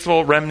few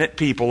faithful remnant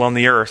people on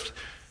the earth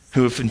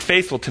who have been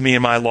faithful to me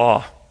in my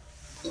law.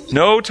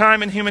 No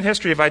time in human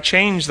history have I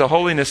changed the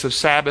holiness of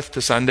Sabbath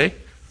to Sunday.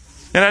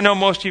 And I know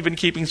most of you have been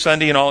keeping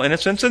Sunday in all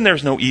innocence, and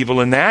there's no evil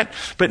in that.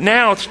 But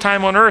now it's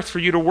time on earth for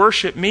you to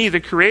worship me,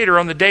 the Creator,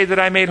 on the day that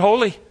I made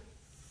holy.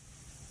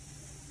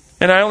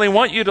 And I only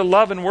want you to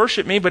love and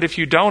worship me, but if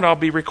you don't, I'll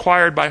be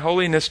required by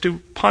holiness to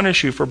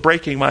punish you for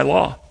breaking my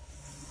law.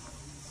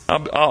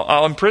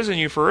 I'll imprison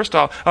you first.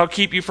 I'll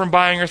keep you from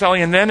buying or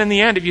selling. And then in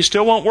the end, if you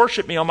still won't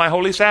worship me on my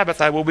holy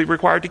Sabbath, I will be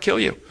required to kill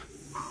you.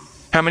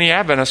 How many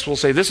Adventists will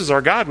say, this is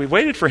our God, we've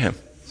waited for him?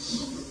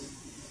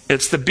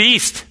 It's the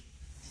beast.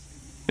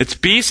 It's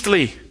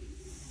beastly.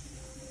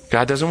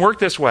 God doesn't work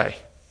this way.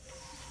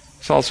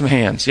 Saw some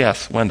hands.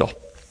 Yes, Wendell.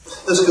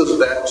 This goes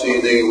back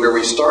to where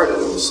we started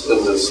in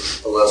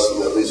this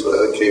lesson, at least when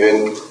I came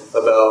in,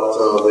 about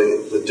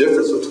the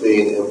difference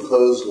between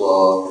imposed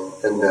law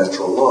and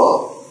natural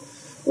law.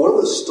 One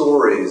of the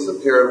stories, the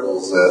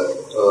parables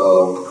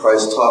that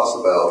Christ talks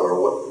about,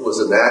 or what was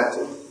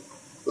enacted,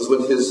 was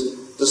when his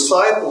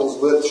disciples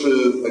went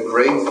through a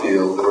grain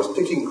field and were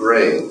picking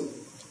grain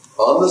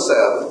on the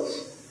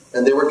Sabbath,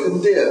 and they were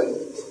condemned.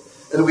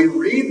 And we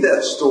read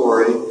that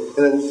story, and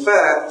in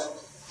fact,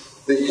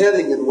 the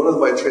heading in one of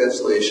my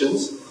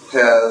translations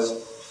has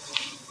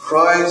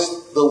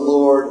Christ, the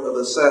Lord of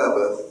the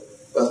Sabbath,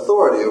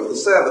 authority over the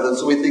Sabbath. And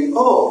so we think,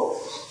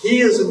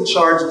 he is in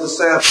charge of the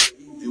Sabbath.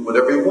 He can do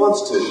whatever he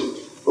wants to.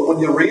 But when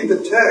you read the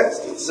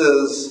text, it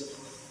says,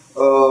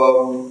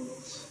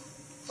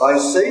 I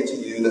say to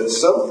you that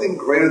something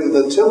greater than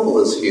the temple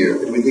is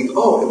here. And we think, it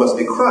must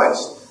be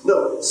Christ.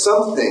 No,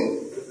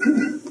 something.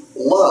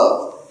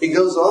 Love. He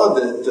goes on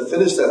to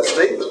finish that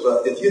statement,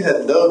 but if you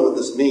had known what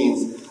this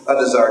means, I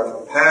desire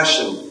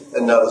compassion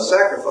and not a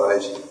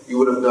sacrifice, you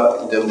would have not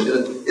condemned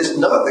it. It's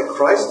not that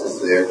Christ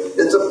is there.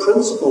 It's a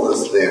principle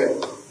that's there.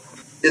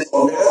 It's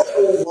a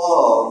natural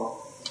law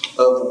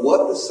of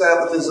what the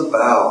Sabbath is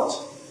about.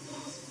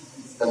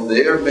 And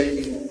they are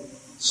making...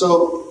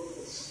 So,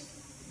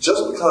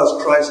 just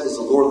because Christ is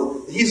the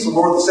Lord, he's the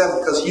Lord of the Sabbath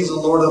because he's the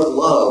Lord of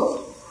love.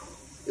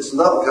 It's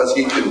not because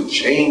he can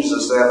change the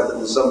Sabbath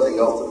into something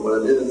else than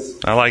what it is.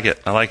 I like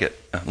it.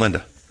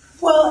 Linda.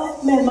 Well,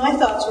 man, my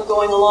thoughts were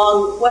going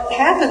along. What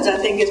happens, I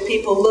think, is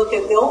people look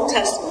at the Old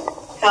Testament,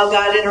 how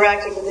God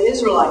interacted with the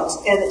Israelites,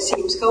 and it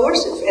seems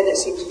coercive, and it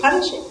seems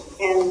punishing.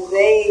 And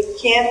they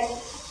can't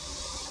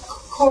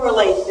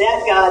correlate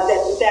that God,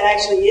 that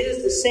actually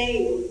is the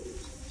same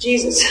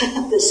Jesus,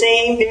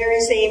 the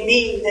very same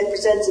being that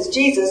presents as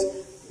Jesus,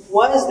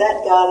 was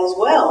that God as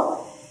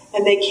well.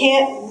 And they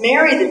can't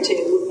marry the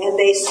two, and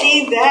they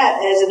see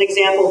that as an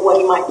example of what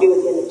he might do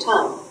at the end of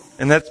time.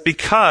 And that's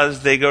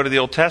because they go to the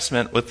Old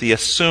Testament with the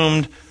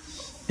assumed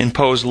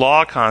imposed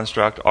law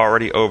construct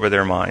already over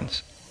their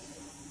minds.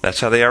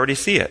 That's how they already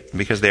see it.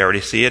 Because they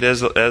already see it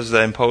as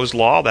the imposed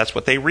law, that's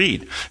what they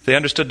read. If they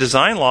understood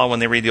design law when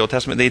they read the Old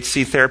Testament, they'd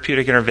see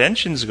therapeutic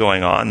interventions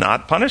going on,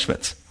 not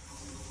punishments.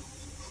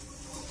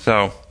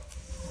 So,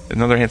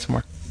 another hand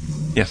somewhere.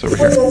 Yes, over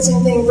here. That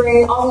same thing,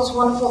 bringing all these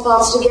wonderful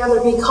thoughts together,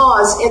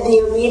 because in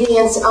the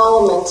obedience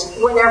element,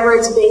 whenever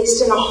it's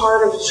based in a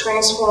heart of a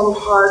transformed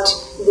heart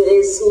that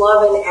is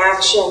love and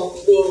action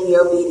being the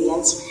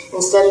obedience,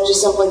 instead of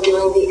just simply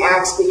doing the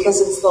acts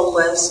because it's the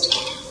list.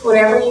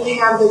 Whenever you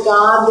have the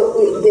God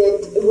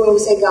that when we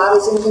say God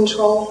is in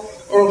control,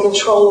 and in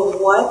control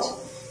of what?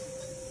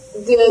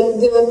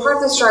 The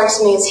part that strikes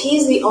me is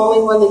he's the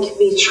only one that can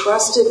be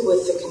trusted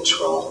with the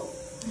control.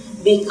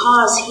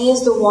 Because he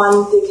is the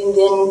one that can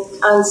then,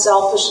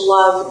 unselfish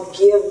love,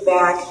 give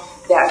back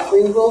that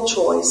free will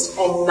choice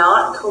and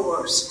not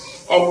coerce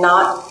and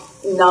not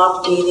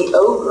be the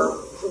ogre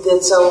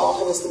that so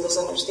often is the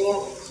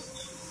misunderstanding.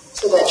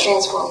 So that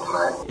transformed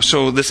heart.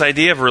 So this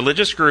idea of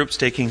religious groups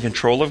taking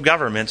control of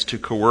governments to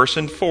coerce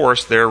and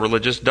force their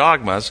religious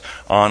dogmas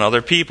on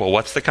other people.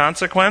 What's the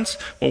consequence?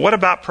 Well, what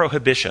about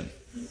prohibition?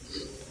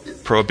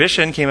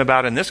 Prohibition came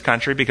about in this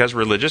country because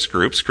religious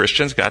groups,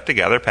 Christians, got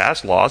together,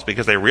 passed laws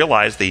because they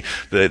realized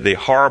the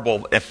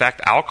horrible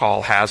effect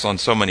alcohol has on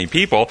so many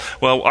people.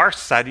 Well, our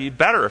society would be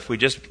better if we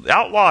just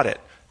outlawed it.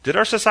 Did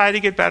our society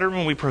get better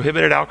when we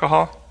prohibited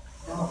alcohol?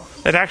 No.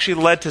 It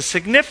actually led to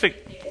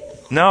significant...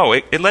 No,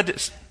 it led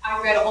to...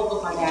 I read a whole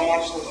book on that,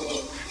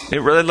 actually.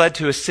 It really led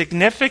to a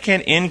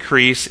significant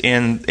increase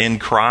in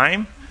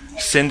crime,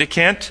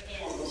 syndicate...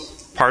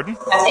 Pardon?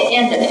 At the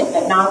end of it,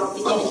 but not at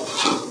the beginning.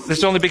 This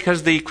is only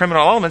because the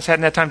criminal elements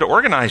hadn't had time to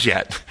organize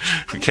yet.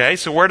 Okay,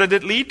 so where did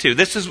it lead to?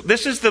 This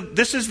is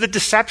the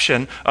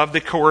deception of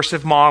the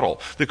coercive model.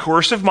 The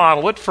coercive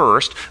model at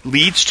first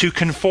leads to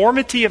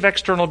conformity of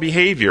external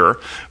behavior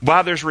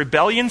while there's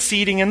rebellion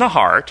seeding in the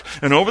heart.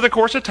 And over the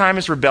course of time,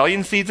 as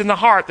rebellion seeds in the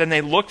heart, then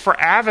they look for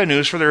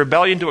avenues for the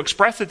rebellion to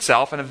express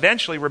itself, and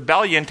eventually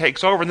rebellion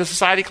takes over and the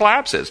society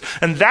collapses.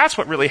 And that's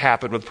what really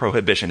happened with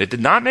prohibition. It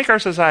did not make our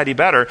society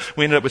better.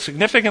 We ended up with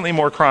significantly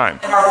more crime.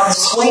 And are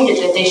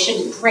persuaded that they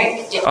shouldn't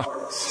drink.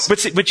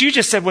 But you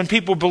just said when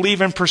people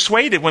believe in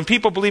persuaded. When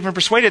people believe in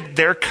persuaded,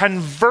 they're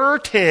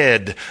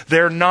converted.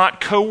 They're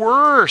not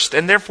coerced.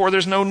 And therefore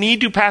there's no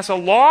need to pass a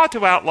law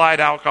to outlaw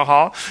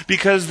alcohol,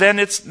 because then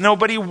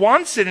nobody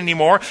wants it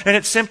anymore, and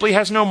it simply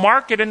has no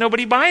market and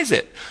nobody buys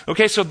it.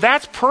 Okay, so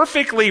that's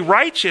perfectly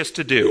righteous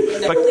to do.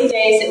 In the early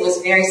days it was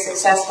very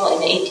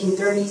successful. In the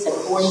 1830s and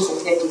 40s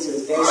and 50s it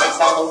was very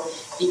successful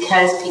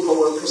because people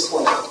were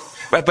persuaded.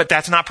 But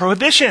that's not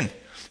prohibition.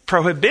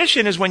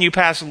 Prohibition is when you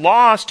pass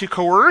laws to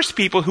coerce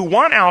people who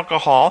want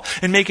alcohol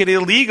and make it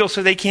illegal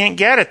so they can't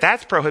get it.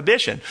 That's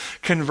prohibition.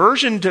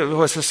 Conversion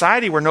to a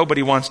society where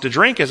nobody wants to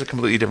drink is a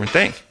completely different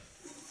thing.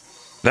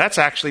 That's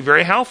actually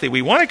very healthy.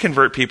 We want to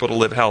convert people to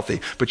live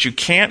healthy, but you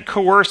can't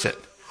coerce it.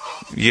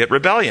 You get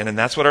rebellion, and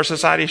that's what our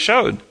society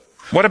showed.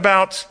 What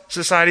about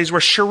societies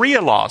where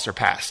Sharia laws are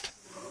passed?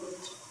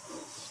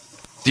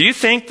 Do you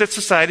think that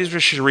societies where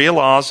Sharia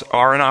laws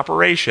are in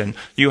operation,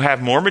 you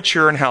have more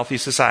mature and healthy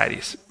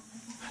societies?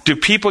 Do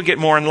people get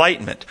more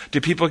enlightenment? Do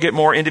people get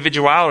more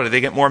individuality? Do they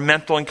get more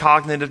mental and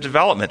cognitive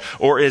development?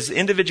 Or is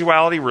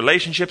individuality,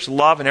 relationships,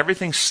 love, and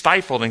everything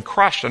stifled and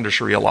crushed under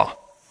Sharia law?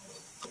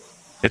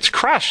 It's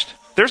crushed.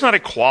 There's not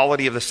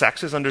equality of the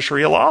sexes under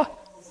Sharia law.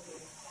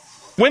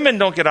 Women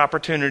don't get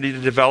opportunity to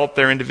develop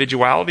their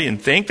individuality and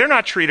think. They're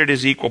not treated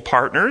as equal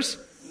partners.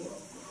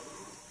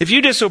 If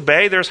you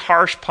disobey, there's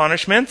harsh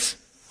punishments.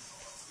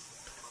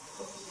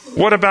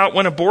 What about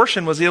when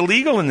abortion was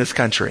illegal in this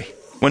country?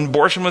 When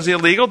abortion was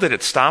illegal, did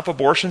it stop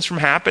abortions from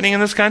happening in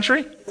this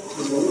country?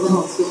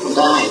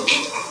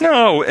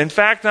 No. In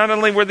fact, not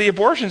only were the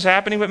abortions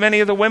happening, but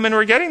many of the women who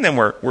were getting them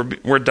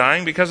were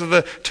dying because of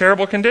the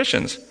terrible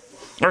conditions.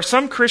 Are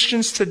some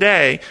Christians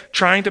today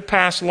trying to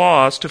pass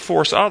laws to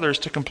force others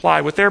to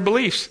comply with their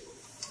beliefs?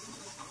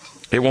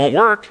 It won't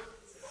work.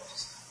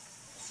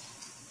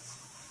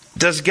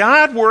 Does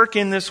God work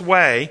in this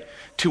way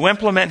to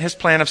implement his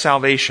plan of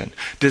salvation?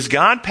 Does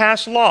God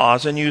pass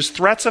laws and use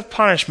threats of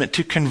punishment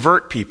to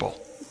convert people?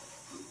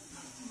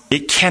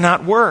 It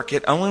cannot work.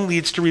 It only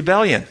leads to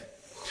rebellion.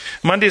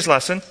 Monday's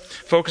lesson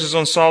focuses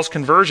on Saul's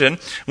conversion.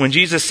 When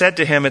Jesus said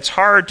to him, "It's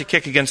hard to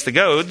kick against the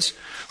goads,"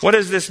 what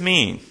does this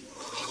mean?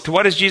 To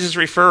what is Jesus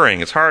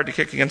referring? It's hard to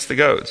kick against the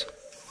goads.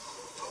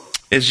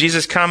 Is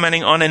Jesus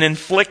commenting on an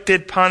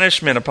inflicted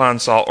punishment upon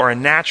Saul or a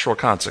natural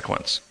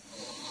consequence?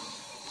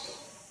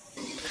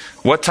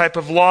 What type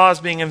of law is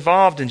being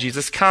involved in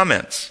Jesus'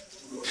 comments?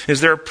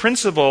 Is there a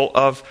principle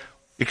of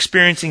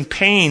experiencing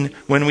pain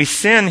when we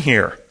sin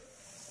here?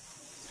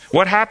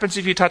 What happens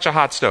if you touch a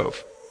hot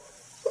stove?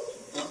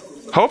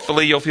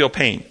 Hopefully you'll feel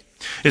pain.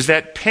 Is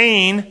that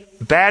pain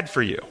bad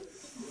for you?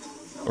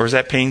 Or is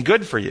that pain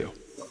good for you?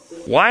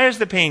 Why is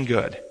the pain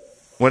good?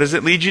 What does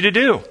it lead you to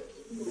do?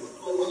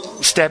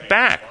 Step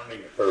back.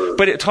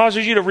 But it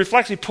causes you to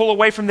reflexively pull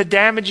away from the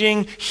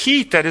damaging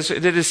heat that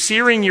is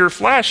searing your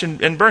flesh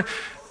and burn.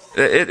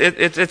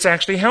 It's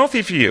actually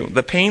healthy for you.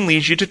 The pain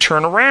leads you to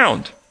turn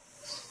around.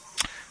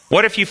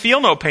 What if you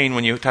feel no pain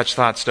when you touch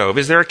the hot stove?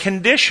 Is there a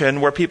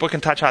condition where people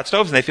can touch hot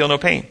stoves and they feel no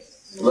pain?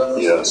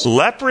 Yes.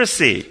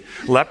 Leprosy.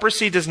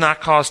 Leprosy does not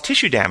cause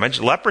tissue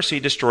damage. Leprosy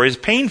destroys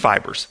pain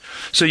fibers.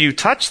 So you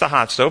touch the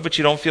hot stove, but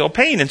you don't feel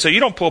pain. And so you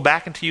don't pull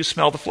back until you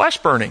smell the flesh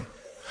burning.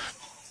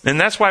 And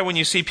that's why when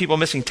you see people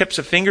missing tips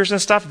of fingers and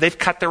stuff, they've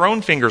cut their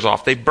own fingers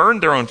off. They've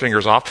burned their own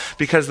fingers off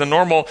because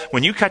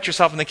when you cut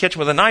yourself in the kitchen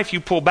with a knife, you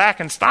pull back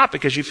and stop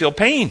because you feel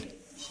pain.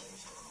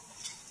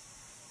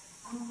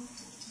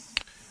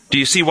 Do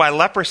you see why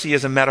leprosy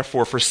is a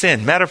metaphor for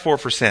sin? Metaphor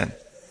for sin.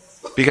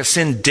 Because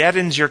sin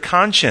deadens your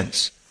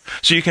conscience.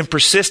 So you can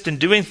persist in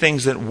doing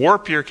things that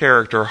warp your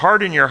character,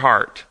 harden your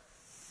heart.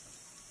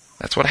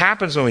 That's what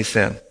happens when we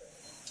sin.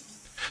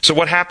 So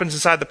what happens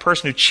inside the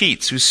person who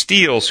cheats, who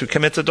steals, who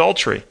commits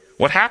adultery?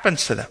 What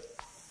happens to them?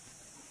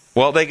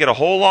 Well, they get a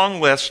whole long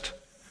list,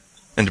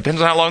 and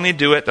depends on how long they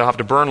do it, they'll have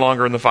to burn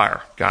longer in the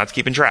fire. God's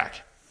keeping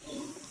track.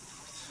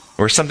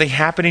 Or is something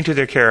happening to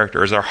their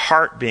character? Is their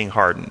heart being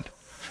hardened?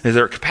 Is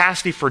there a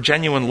capacity for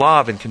genuine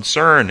love and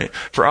concern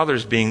for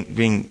others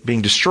being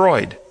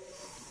destroyed?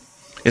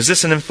 Is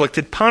this an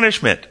inflicted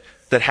punishment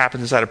that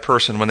happens inside a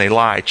person when they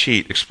lie,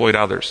 cheat, exploit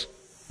others,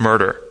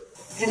 murder?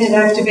 And it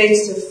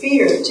activates the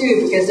fear,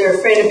 too, because they're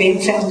afraid of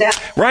being found out.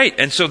 Right,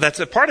 and so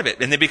that's a part of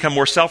it. And they become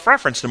more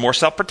self-referenced and more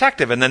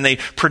self-protective. And then they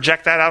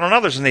project that out on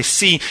others. And they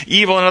see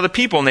evil in other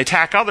people and they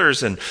attack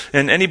others and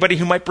anybody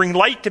who might bring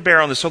light to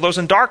bear on this. So those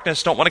in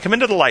darkness don't want to come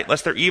into the light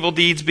lest their evil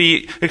deeds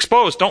be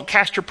exposed. Don't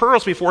cast your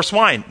pearls before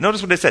swine.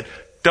 Notice what they said.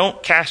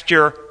 Don't cast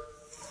your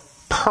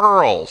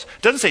pearls.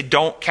 It doesn't say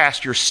don't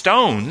cast your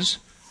stones.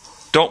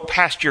 Don't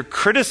cast your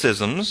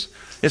criticisms.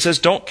 It says,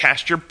 don't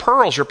cast your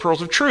pearls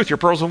of truth, your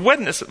pearls of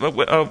witness,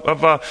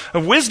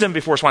 of wisdom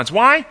before swines.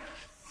 Why?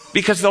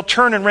 Because they'll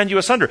turn and rend you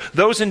asunder.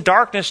 Those in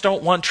darkness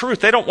don't want truth.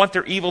 They don't want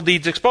their evil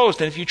deeds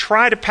exposed. And if you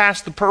try to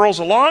pass the pearls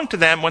along to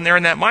them when they're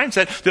in that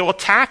mindset, they'll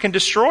attack and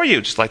destroy you,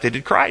 just like they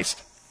did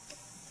Christ.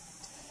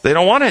 They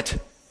don't want it.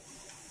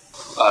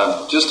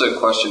 Just a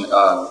question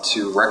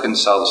to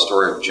reconcile the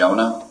story of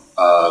Jonah,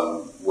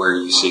 where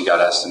you see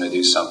God asked him to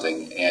do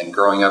something. And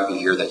growing up, you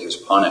hear that he was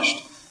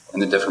punished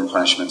and the different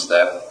punishments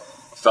that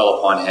fell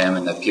upon him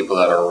and the people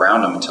that are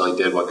around him until he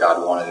did what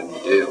God wanted him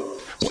to do.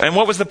 And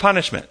what was the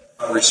punishment?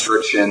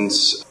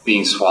 Restrictions,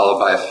 being swallowed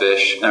by a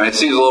fish. I mean, it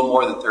seems a little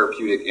more than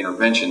therapeutic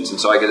interventions. And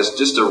so I guess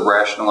just to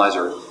rationalize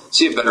or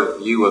see a better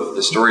view of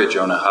the story of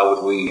Jonah, how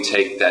would we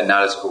take that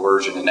not as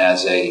coercion and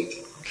as a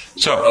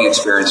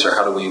experience, or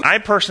how do we... I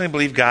personally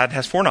believe God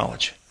has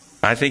foreknowledge.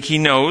 I think he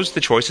knows the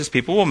choices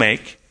people will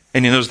make,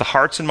 and he knows the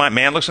hearts and mind.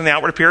 Man looks on the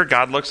outward appearance,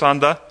 God looks on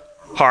the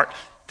heart.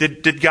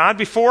 Did God,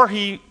 before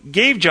he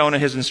gave Jonah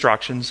his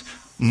instructions,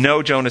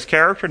 know Jonah's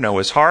character, know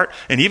his heart,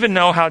 and even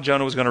know how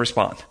Jonah was going to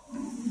respond?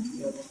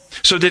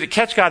 So did it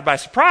catch God by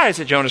surprise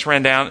that Jonah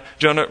ran down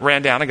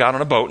and got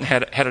on a boat and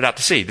headed out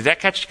to sea? Did that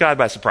catch God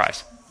by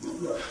surprise?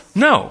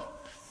 No.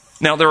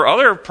 Now, there were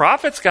other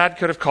prophets God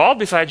could have called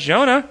besides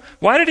Jonah.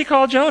 Why did he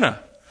call Jonah?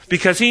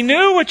 Because he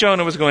knew what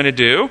Jonah was going to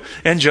do,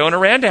 and Jonah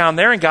ran down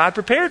there, and God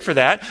prepared for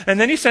that. And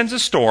then he sends a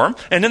storm,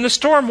 and in the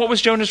storm, what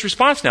was Jonah's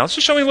response now? Let's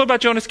just show me a little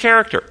about Jonah's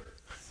character.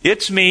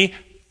 It's me,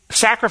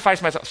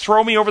 sacrifice myself,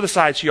 throw me over the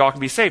side so you all can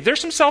be saved. There's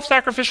some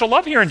self-sacrificial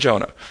love here in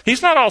Jonah.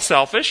 He's not all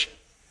selfish.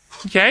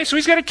 Okay, so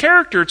he's got a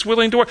character. It's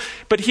willing to work.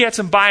 But he had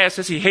some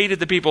biases. He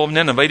hated the people of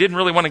Nineveh. He didn't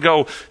really want to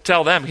go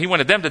tell them. He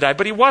wanted them to die,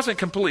 but he wasn't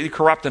completely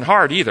corrupt and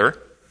hard either.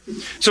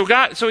 So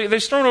they're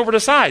thrown over the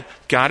side.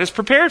 God is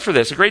prepared for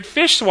this. A great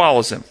fish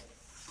swallows him.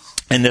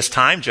 And this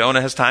time,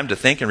 Jonah has time to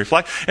think and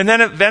reflect. And then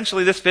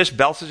eventually this fish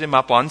belches him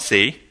up on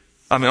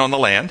the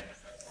land.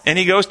 And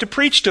he goes to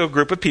preach to a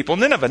group of people in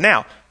Nineveh.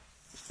 Now,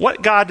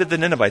 what god did the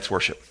Ninevites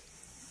worship?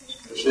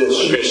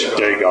 Fish.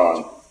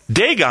 Dagon.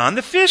 Dagon,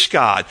 the fish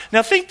god.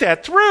 Now think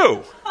that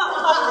through.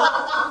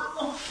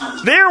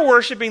 They're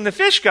worshiping the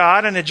fish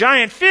god, and a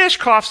giant fish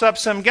coughs up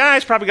some guy.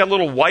 He's probably got a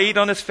little white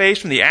on his face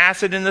from the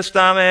acid in the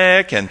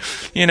stomach. And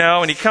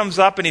he comes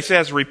up and he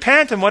says,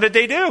 repent. And what did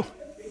they do?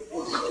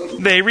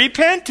 They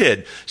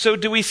repented. So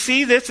do we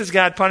see this as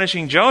God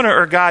punishing Jonah,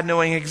 or God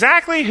knowing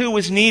exactly who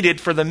was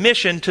needed for the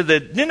mission to the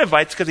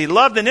Ninevites, because he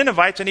loved the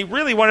Ninevites and he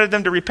really wanted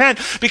them to repent,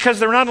 because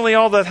they're not only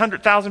all the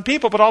 100,000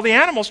 people, but all the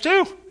animals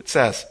too, it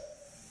says.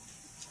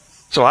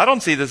 So I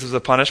don't see this as a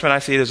punishment. I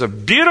see it as a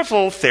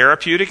beautiful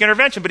therapeutic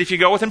intervention. But if you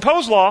go with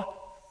imposed law,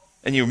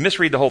 and you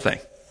misread the whole thing.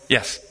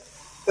 Yes?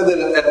 And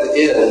then at the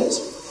end,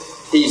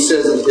 he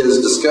says in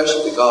his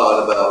discussion to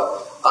God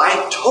about,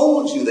 I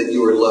told you that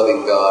you were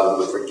loving God and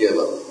would forgive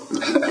him.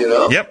 You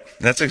know? Yep,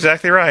 that's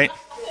exactly right.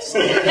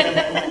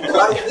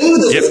 I knew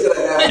this was going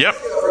to happen. Yep.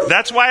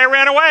 That's why I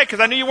ran away, because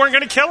I knew you weren't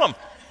going to kill him.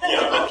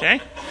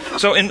 Okay?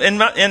 So in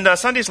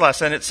Sunday's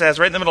lesson, it says,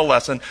 right in the middle of the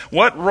lesson,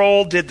 what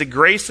role did the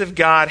grace of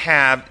God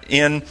have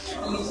in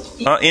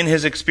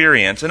his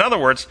experience? In other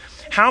words,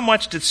 how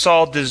much did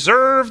Saul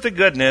deserve the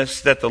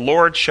goodness that the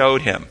Lord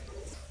showed him?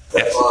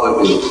 Yes.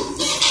 Bothered me.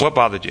 What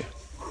bothered you?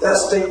 That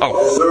statement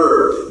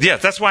deserved.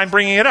 Yes, that's why I'm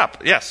bringing it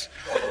up. Yes.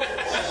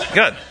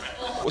 Good.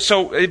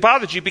 So it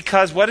bothered you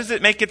because what does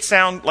it make it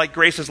sound like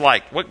grace is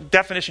like? What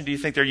definition do you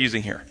think they're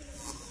using here?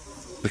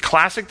 The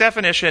classic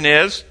definition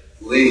is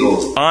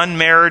legal,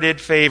 unmerited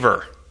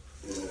favor.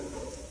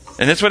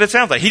 And that's what it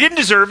sounds like. He didn't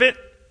deserve it.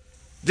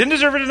 Didn't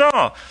deserve it at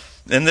all.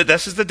 And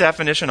this is the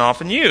definition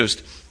often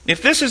used.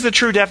 If this is the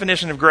true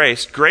definition of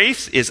grace,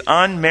 grace is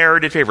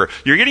unmerited favor.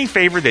 You're getting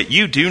favor that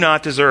you do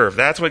not deserve.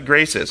 That's what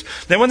grace is.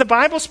 Then when the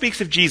Bible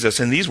speaks of Jesus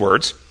in these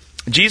words,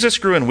 Jesus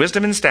grew in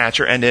wisdom and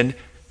stature and in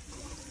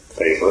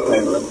favor.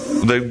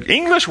 The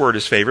English word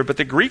is favor, but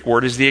the Greek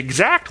word is the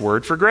exact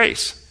word for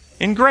grace.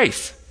 In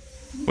grace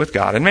with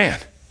God and man.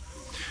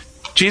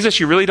 Jesus,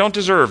 you really don't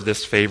deserve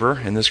this favor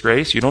and this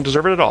grace. You don't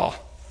deserve it at all.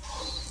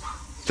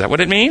 Is that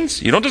what it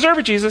means? You don't deserve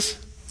it, Jesus.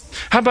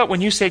 How about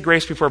when you say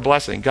grace before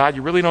blessing? God,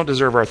 you really don't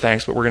deserve our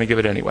thanks, but we're going to give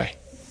it anyway.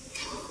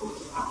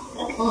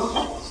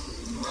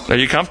 Are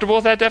you comfortable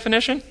with that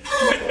definition?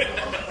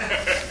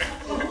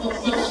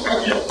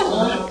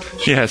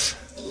 Yes.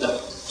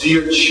 Do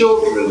your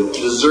children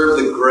deserve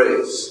the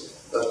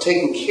grace of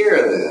taking care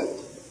of them,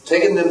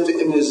 taking them to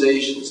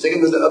immunizations,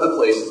 taking them to other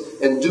places,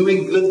 and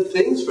doing good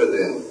things for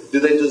them? Do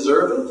they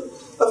deserve it?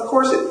 Of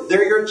course,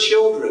 they're your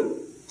children.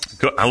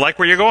 I like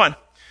where you're going.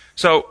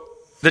 So,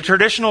 the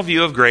traditional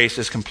view of grace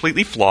is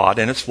completely flawed,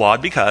 and it's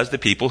flawed because the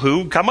people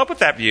who come up with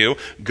that view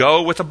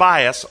go with a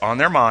bias on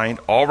their mind,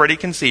 already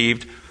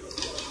conceived,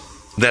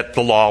 that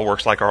the law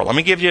works like our law. Let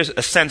me give you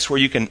a sense where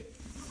you can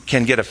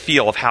get a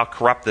feel of how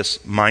corrupt this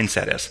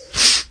mindset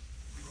is.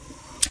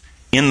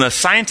 In the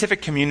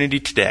scientific community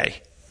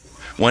today,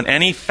 when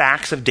any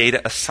facts of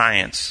data of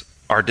science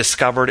are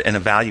discovered and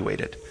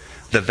evaluated,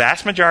 the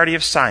vast majority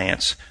of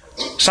scientists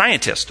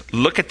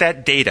look at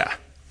that data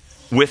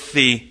with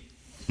the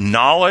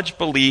knowledge,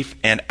 belief,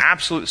 and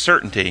absolute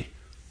certainty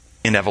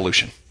in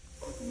evolution.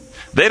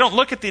 They don't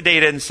look at the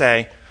data and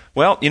say,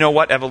 well, you know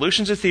what,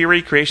 evolution's a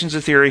theory, creation's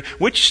a theory,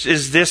 which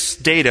is this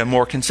data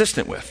more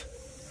consistent with?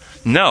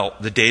 No,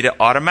 the data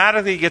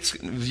automatically gets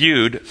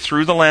viewed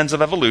through the lens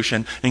of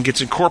evolution and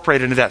gets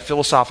incorporated into that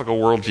philosophical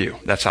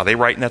worldview. That's how they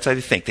write and that's how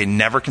they think. They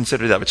never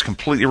consider that. It's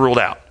completely ruled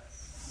out.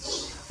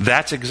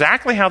 That's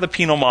exactly how the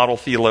penal model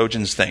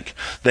theologians think.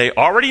 They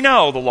already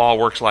know the law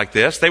works like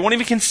this. They won't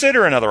even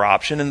consider another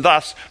option, and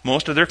thus,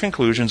 most of their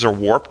conclusions are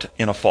warped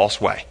in a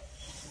false way.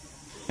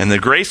 And the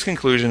grace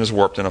conclusion is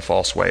warped in a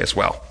false way as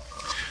well.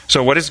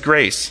 So what is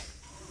grace?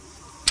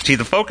 See,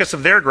 the focus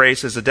of their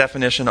grace is a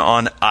definition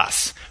on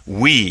us.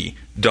 We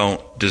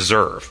don't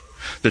deserve.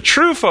 The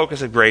true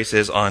focus of grace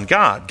is on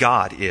God.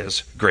 God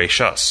is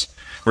gracious,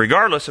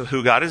 regardless of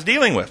who God is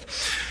dealing with.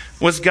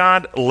 Was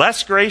God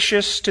less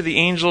gracious to the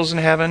angels in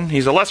heaven?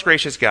 He's a less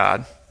gracious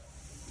God.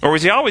 Or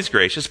was he always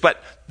gracious?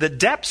 But the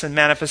depths and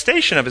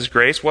manifestation of his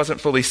grace wasn't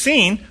fully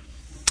seen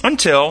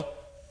until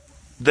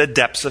the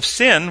depths of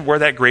sin where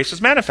that grace was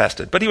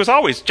manifested. But he was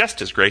always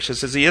just as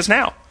gracious as he is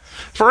now.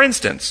 For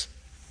instance,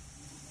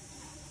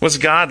 was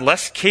God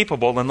less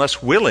capable and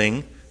less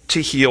willing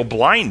to heal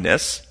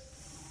blindness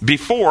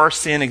before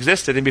sin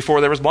existed and before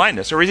there was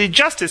blindness? Or is he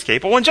just as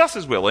capable and just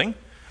as willing?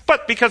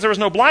 But because there was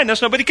no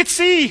blindness, nobody could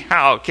see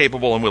how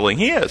capable and willing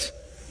he is.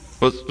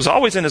 It was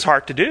always in his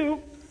heart to do.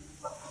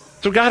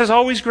 So God is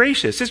always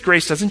gracious. His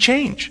grace doesn't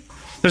change.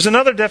 There's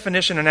another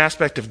definition and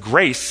aspect of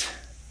grace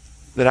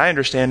that I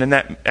understand, and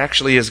that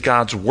actually is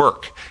God's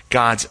work,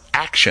 God's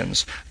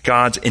actions,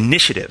 God's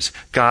initiatives,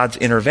 God's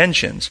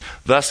interventions.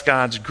 Thus,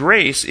 God's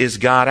grace is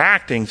God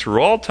acting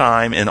through all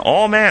time in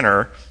all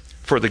manner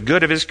for the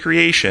good of his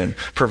creation,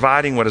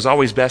 providing what is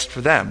always best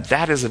for them.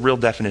 That is the real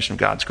definition of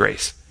God's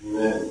grace.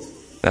 Amen.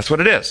 That's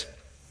what it is.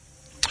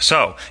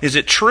 So, is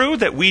it true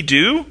that we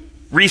do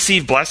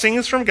receive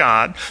blessings from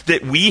God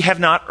that we have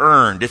not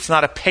earned? It's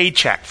not a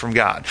paycheck from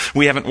God.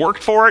 We haven't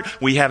worked for it.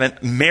 We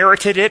haven't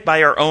merited it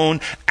by our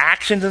own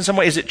actions in some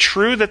way. Is it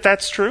true that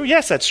that's true?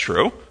 Yes, that's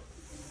true.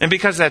 And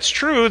because that's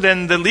true,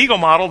 then the legal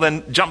model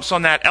then jumps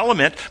on that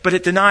element, but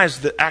it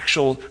denies the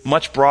actual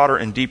much broader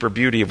and deeper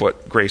beauty of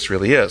what grace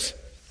really is.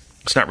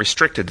 It's not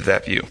restricted to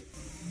that view.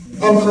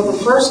 And for the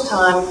first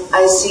time,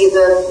 I see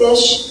the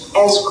fish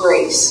as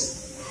grace.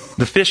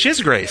 The fish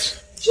is grace.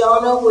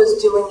 Jonah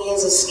was doing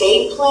his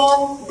escape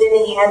plan.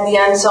 Then he had the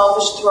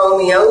unselfish throw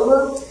me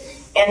over.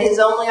 And his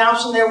only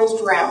option there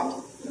was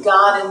drowned.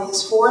 God, in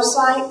his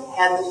foresight,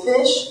 had the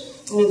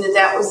fish, knew that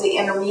that was the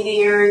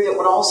intermediary that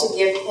would also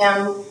give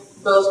him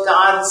both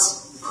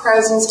God's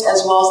presence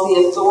as well as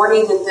the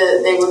authority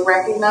that they would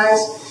recognize.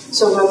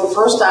 So for the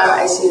first time,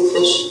 I see the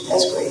fish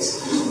as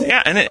grace.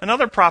 Yeah, and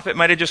another prophet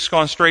might have just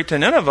gone straight to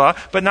Nineveh,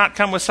 but not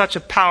come with such a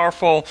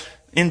powerful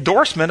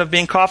endorsement of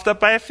being coughed up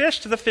by a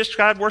fish to the fish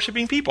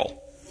god-worshipping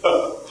people.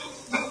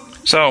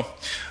 So,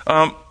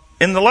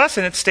 in the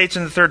lesson, it states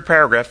in the third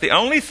paragraph, the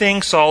only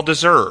thing Saul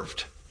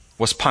deserved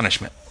was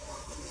punishment.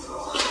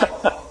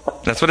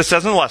 That's what it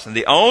says in the lesson.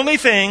 The only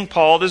thing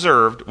Paul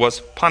deserved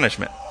was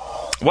punishment.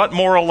 What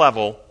moral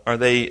level are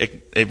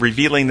they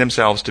revealing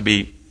themselves to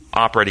be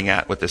operating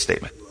at with this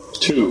statement?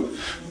 2.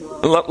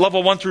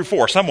 Level 1 through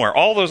 4, somewhere.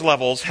 All those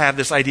levels have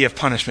this idea of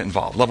punishment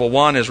involved. Level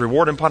 1 is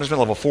reward and punishment.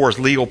 Level 4 is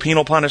legal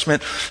penal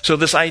punishment. So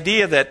this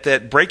idea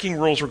that breaking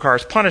rules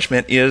requires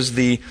punishment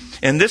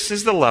and this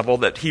is the level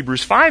that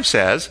Hebrews 5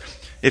 says,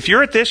 if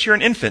you're at this, you're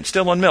an infant,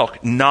 still in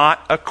milk,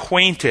 not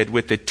acquainted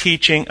with the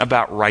teaching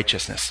about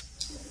righteousness.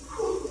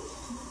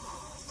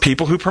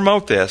 People who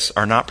promote this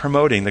are not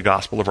promoting the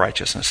gospel of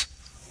righteousness.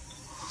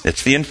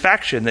 It's the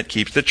infection that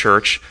keeps the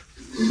church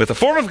with a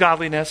form of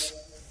godliness,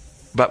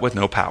 but with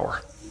no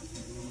power.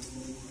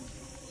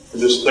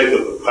 Just think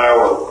of the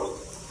power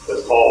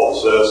that Paul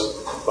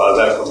possessed by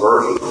that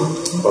conversion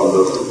from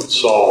the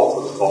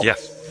Saul to Paul.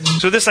 Yes.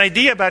 So this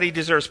idea about he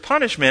deserves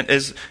punishment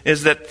is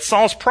that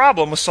Saul's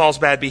problem was Saul's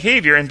bad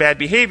behavior, and bad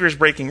behavior is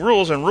breaking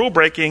rules, and rule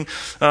breaking,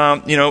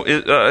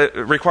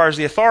 requires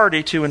the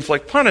authority to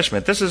inflict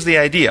punishment. This is the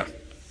idea.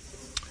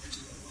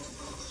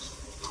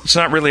 It's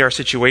not really our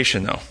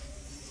situation, though.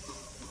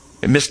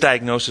 It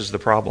misdiagnoses the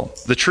problem.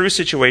 The true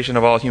situation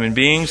of all human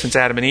beings since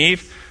Adam and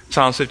Eve,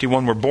 Psalm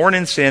 51, we're born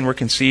in sin, we're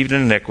conceived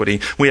in iniquity.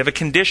 We have a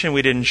condition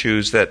we didn't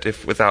choose that,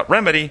 if without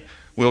remedy,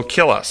 will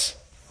kill us.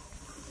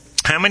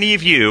 How many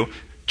of you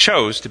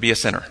chose to be a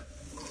sinner?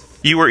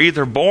 You were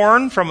either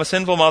born from a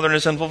sinful mother and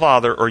a sinful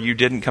father, or you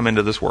didn't come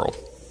into this world.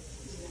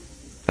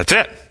 That's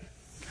it.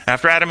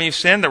 After Adam and Eve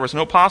sinned, there was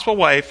no possible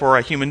way for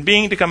a human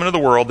being to come into the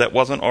world that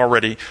wasn't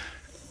already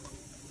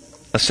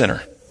a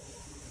sinner.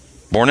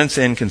 Born in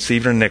sin,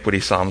 conceived in iniquity,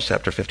 Psalms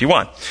chapter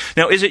 51.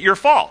 Now, is it your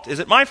fault? Is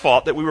it my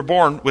fault that we were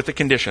born with the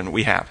condition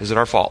we have? Is it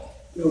our fault?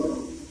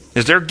 No.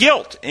 Is there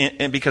guilt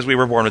because we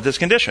were born with this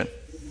condition?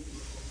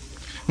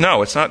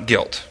 No, it's not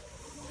guilt.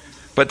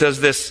 But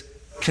does this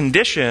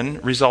condition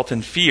result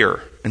in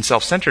fear and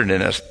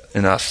self-centeredness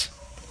in us?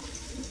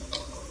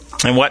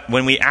 And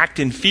when we act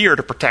in fear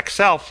to protect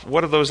self,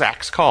 what are those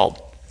acts called?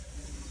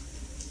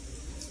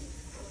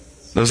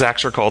 Those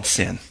acts are called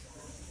sin.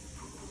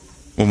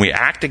 When we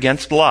act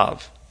against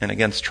love and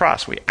against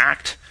trust, we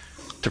act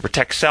to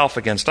protect self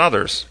against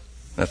others.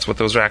 That's what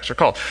those acts are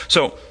called.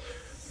 So,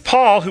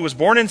 Paul, who was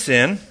born in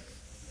sin,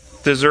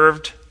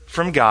 deserved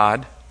from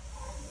God,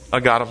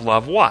 a God of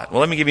love, what?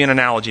 Well, let me give you an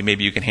analogy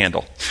maybe you can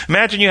handle.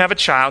 Imagine you have a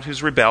child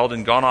who's rebelled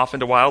and gone off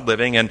into wild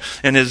living and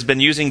has been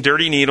using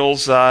dirty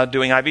needles,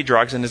 doing IV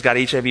drugs, and has got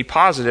HIV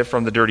positive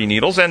from the dirty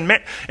needles, and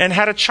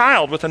had a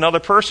child with another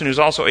person who's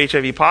also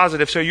HIV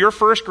positive. So your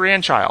first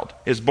grandchild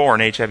is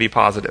born HIV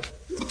positive.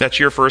 That's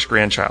your first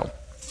grandchild.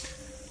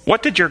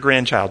 What did your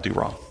grandchild do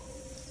wrong?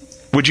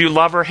 Would you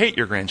love or hate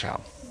your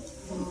grandchild?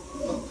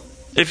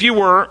 If you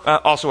were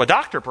also a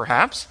doctor,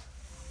 perhaps,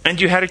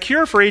 and you had a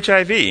cure for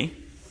HIV,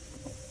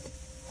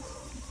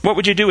 what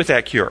would you do with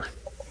that cure?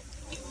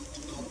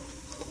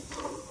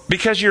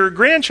 Because your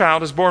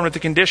grandchild is born with a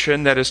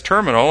condition that is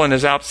terminal and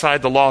is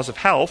outside the laws of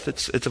health,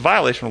 it's a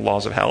violation of the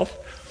laws of health,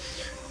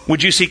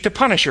 would you seek to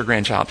punish your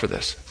grandchild for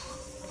this?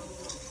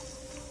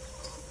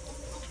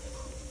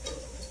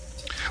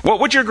 What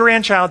would your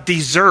grandchild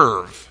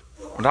deserve?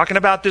 We're talking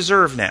about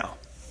deserve now.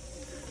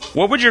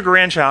 What would your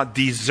grandchild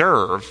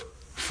deserve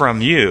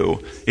from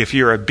you if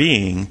you're a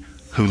being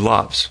who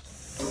loves?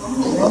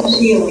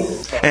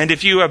 And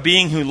if you're a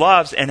being who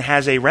loves and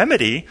has a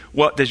remedy,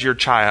 what does your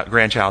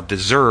grandchild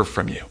deserve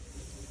from you?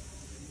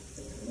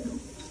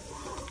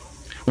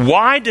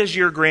 Why does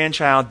your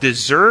grandchild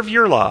deserve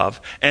your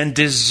love and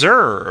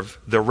deserve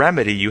the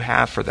remedy you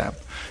have for them?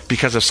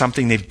 Because of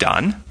something they've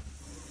done?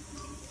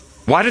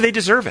 Why do they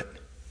deserve it?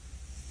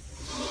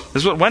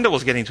 This is what Wendell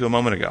was getting to a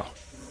moment ago.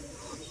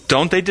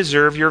 Don't they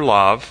deserve your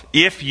love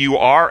if you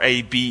are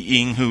a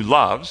being who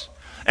loves?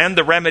 And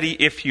the remedy,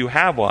 if you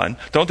have one,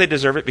 don't they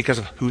deserve it because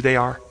of who they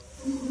are?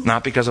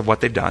 Not because of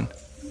what they've done.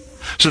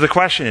 So the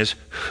question is,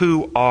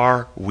 who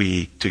are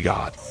we to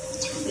God?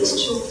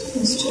 His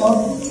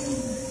children.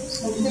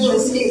 And who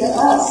is he to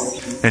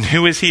us? And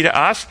who is he to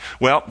us?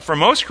 Well, for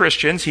most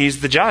Christians,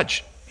 he's the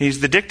judge. He's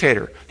the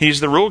dictator.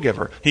 He's the rule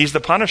giver. He's the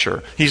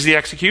punisher. He's the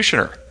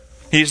executioner.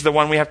 He's the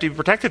one we have to be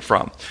protected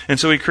from. And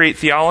so we create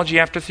theology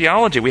after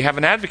theology. We have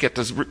an advocate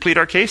to plead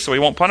our case so he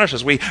won't punish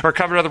us. We are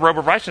covered under the robe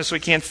of righteousness so he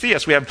can't see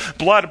us. We have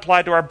blood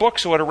applied to our book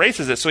so it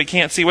erases it so he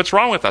can't see what's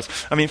wrong with us.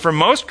 I mean, for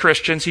most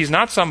Christians, he's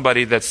not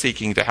somebody that's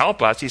seeking to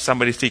help us. He's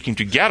somebody seeking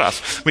to get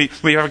us. We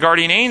have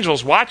guardian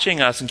angels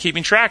watching us and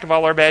keeping track of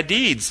all our bad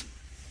deeds.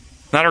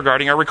 Not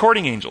regarding our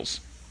recording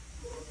angels.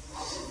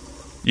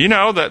 You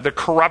know, the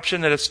corruption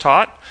that it's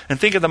taught. And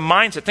think of the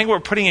mindset. Think of what we're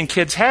putting in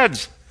kids'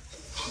 heads.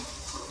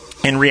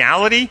 In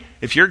reality,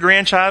 if your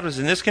grandchild was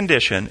in this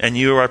condition and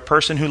you are a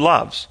person who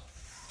loves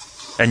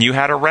and you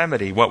had a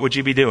remedy, what would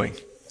you be doing?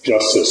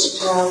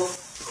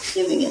 Justice.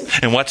 Giving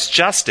it. And what's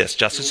justice?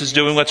 Justice is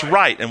doing what's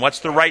right. And what's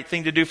the right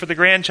thing to do for the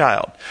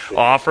grandchild?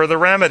 Offer the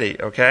remedy,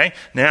 okay?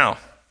 Now,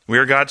 we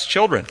are God's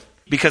children.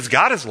 because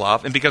God is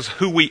love and because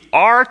who we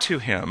are to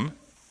him,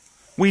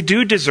 we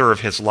do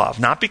deserve his love.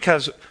 Not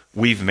because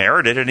we've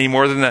merited it any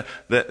more than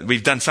that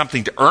we've done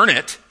something to earn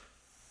it,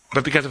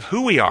 but because of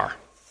who we are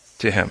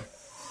to him.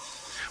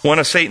 One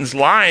of Satan's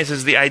lies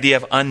is the idea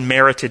of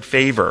unmerited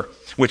favor,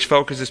 which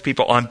focuses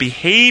people on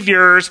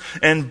behaviors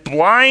and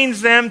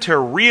blinds them to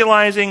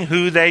realizing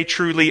who they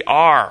truly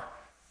are,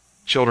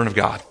 children of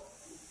God.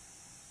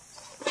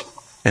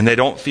 And they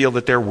don't feel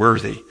that they're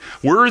worthy.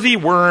 Worthy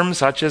worm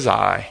such as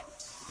I.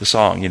 The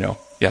song, you know.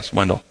 Yes,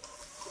 Wendell.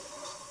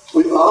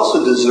 We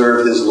also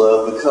deserve his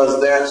love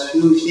because that's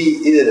who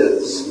he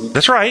is.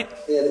 That's right. And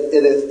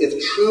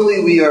if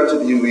truly we are to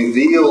be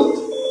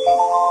revealed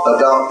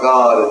about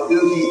God and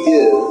who he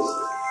is,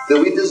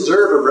 then we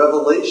deserve a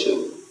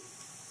revelation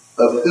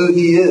of who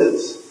he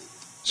is.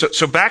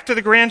 So back to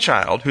the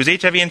grandchild who's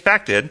HIV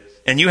infected,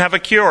 and you have a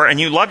cure, and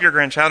you love your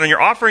grandchild, and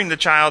you're offering the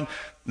child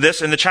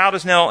this, and the child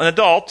is now an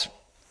adult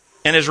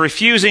and is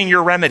refusing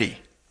your remedy.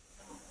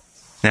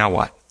 Now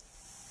what?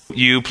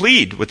 You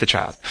plead with the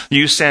child.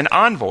 You send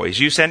envoys.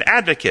 You send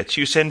advocates.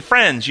 You send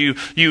friends. You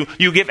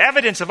give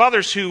evidence of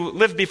others who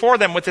lived before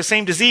them with the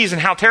same disease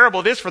and how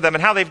terrible it is for them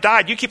and how they've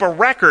died. You keep a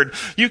record.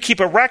 You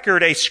keep a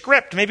record, a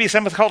script, maybe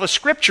something called a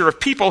scripture of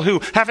people who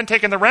haven't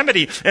taken the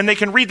remedy, and they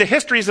can read the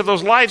histories of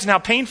those lives and how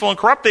painful and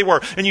corrupt they were.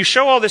 And you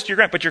show all this to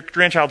your but your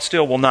grandchild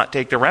still will not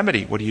take the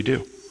remedy. What do?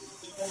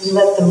 You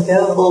let them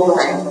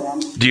go.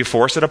 Do you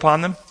force it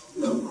upon them?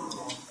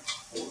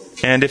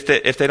 And if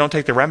they don't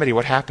take the remedy,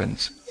 what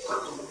happens?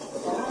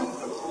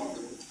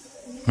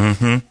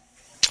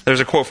 There's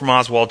a quote from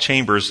Oswald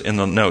Chambers in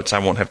the notes. I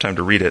won't have time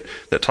to read it.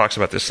 That talks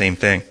about the same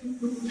thing.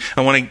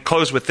 I want to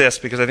close with this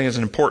because I think it's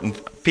an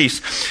important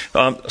piece.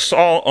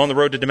 Saul, on the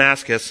road to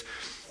Damascus,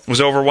 was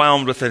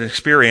overwhelmed with an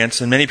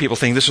experience, and many people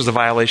think this was a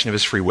violation of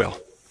his free will.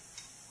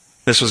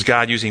 This was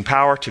God using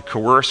power to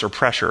coerce or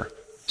pressure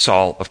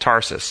Saul of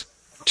Tarsus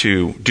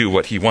to do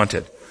what he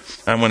wanted.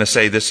 I'm going to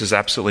say this is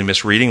absolutely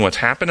misreading what's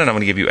happened, and I'm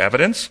going to give you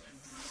evidence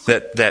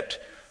that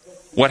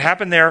what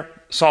happened there,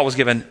 Saul was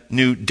given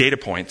new data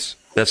points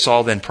that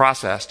Saul then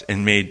processed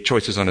and made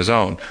choices on his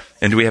own.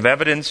 And do we have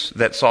evidence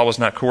that Saul was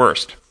not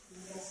coerced?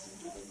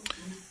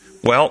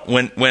 Well,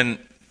 when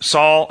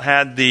Saul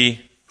had the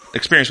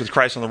experience with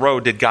Christ on the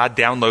road, did God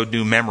download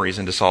new memories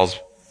into Saul's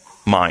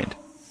mind?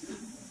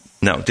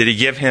 No. Did he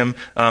give him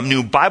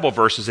new Bible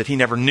verses that he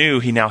never knew?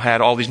 He now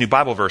had all these new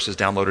Bible verses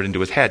downloaded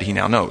into his head. He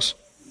now knows.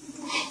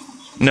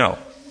 No.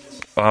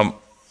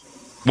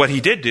 What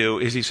he did do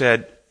is he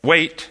said,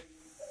 wait,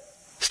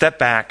 step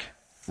back,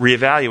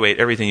 reevaluate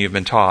everything you've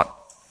been taught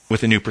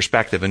with a new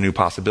perspective, a new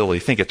possibility.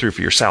 Think it through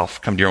for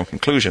yourself. Come to your own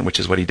conclusion, which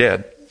is what he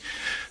did.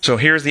 So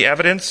here's the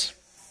evidence.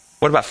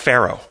 What about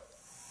Pharaoh?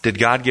 Did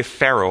God give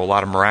Pharaoh a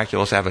lot of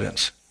miraculous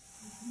evidence?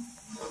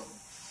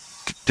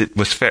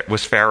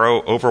 Was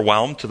Pharaoh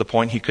overwhelmed to the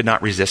point he could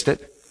not resist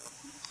it?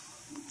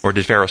 Or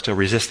did Pharaoh still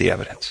resist the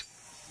evidence?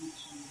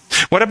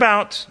 What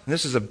about, and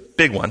this is a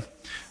big one,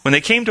 when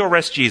they came to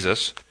arrest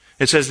Jesus,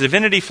 it says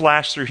divinity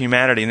flashed through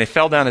humanity and they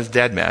fell down as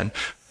dead men.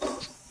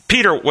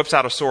 Peter whips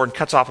out a sword and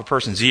cuts off a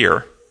person's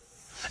ear.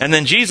 And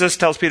then Jesus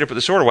tells Peter to put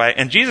the sword away,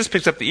 and Jesus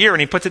picks up the ear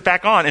and he puts it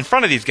back on in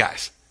front of these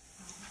guys.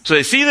 So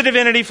they see the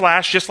divinity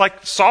flash, just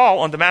like Saul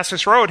on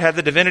Damascus Road had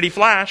the divinity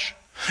flash.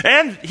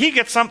 And they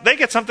get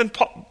something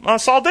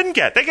Saul didn't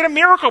get. They get a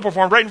miracle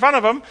performed right in front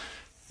of them.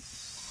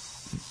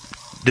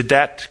 Did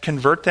that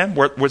convert them?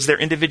 Was their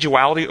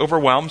individuality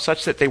overwhelmed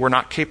such that they were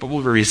not capable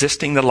of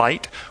resisting the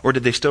light? Or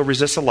did they still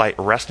resist the light,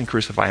 arrest and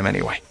crucify him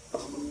anyway?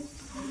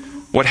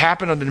 What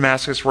happened on the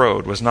Damascus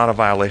Road was not a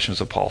violation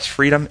of Paul's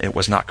freedom. It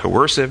was not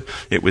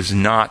coercive. It was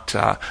not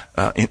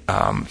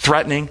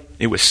threatening.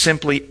 It was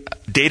simply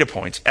data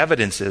points,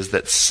 evidences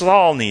that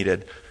Saul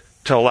needed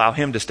to allow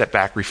him to step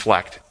back,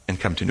 reflect, and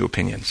come to new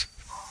opinions.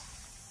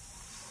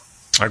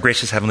 Our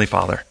gracious Heavenly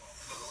Father,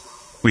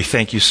 we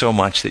thank you so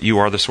much that you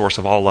are the source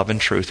of all love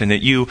and truth, and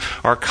that you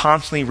are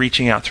constantly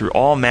reaching out through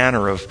all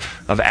manner of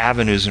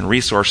avenues and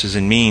resources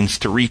and means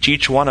to reach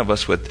each one of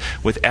us with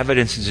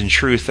evidences and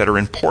truth that are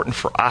important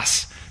for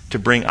us, to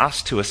bring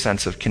us to a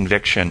sense of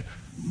conviction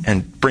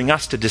and bring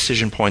us to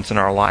decision points in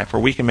our life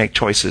where we can make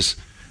choices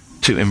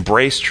to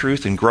embrace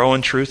truth and grow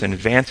in truth and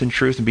advance in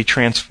truth and be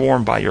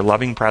transformed by your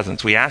loving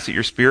presence. We ask that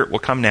your Spirit will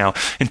come now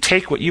and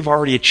take what you've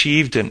already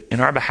achieved in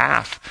our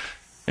behalf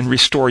and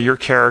restore your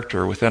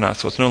character within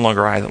us. So it's no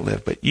longer I that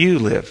live, but you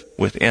live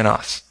within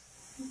us.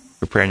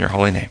 We pray in your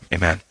holy name.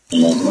 Amen.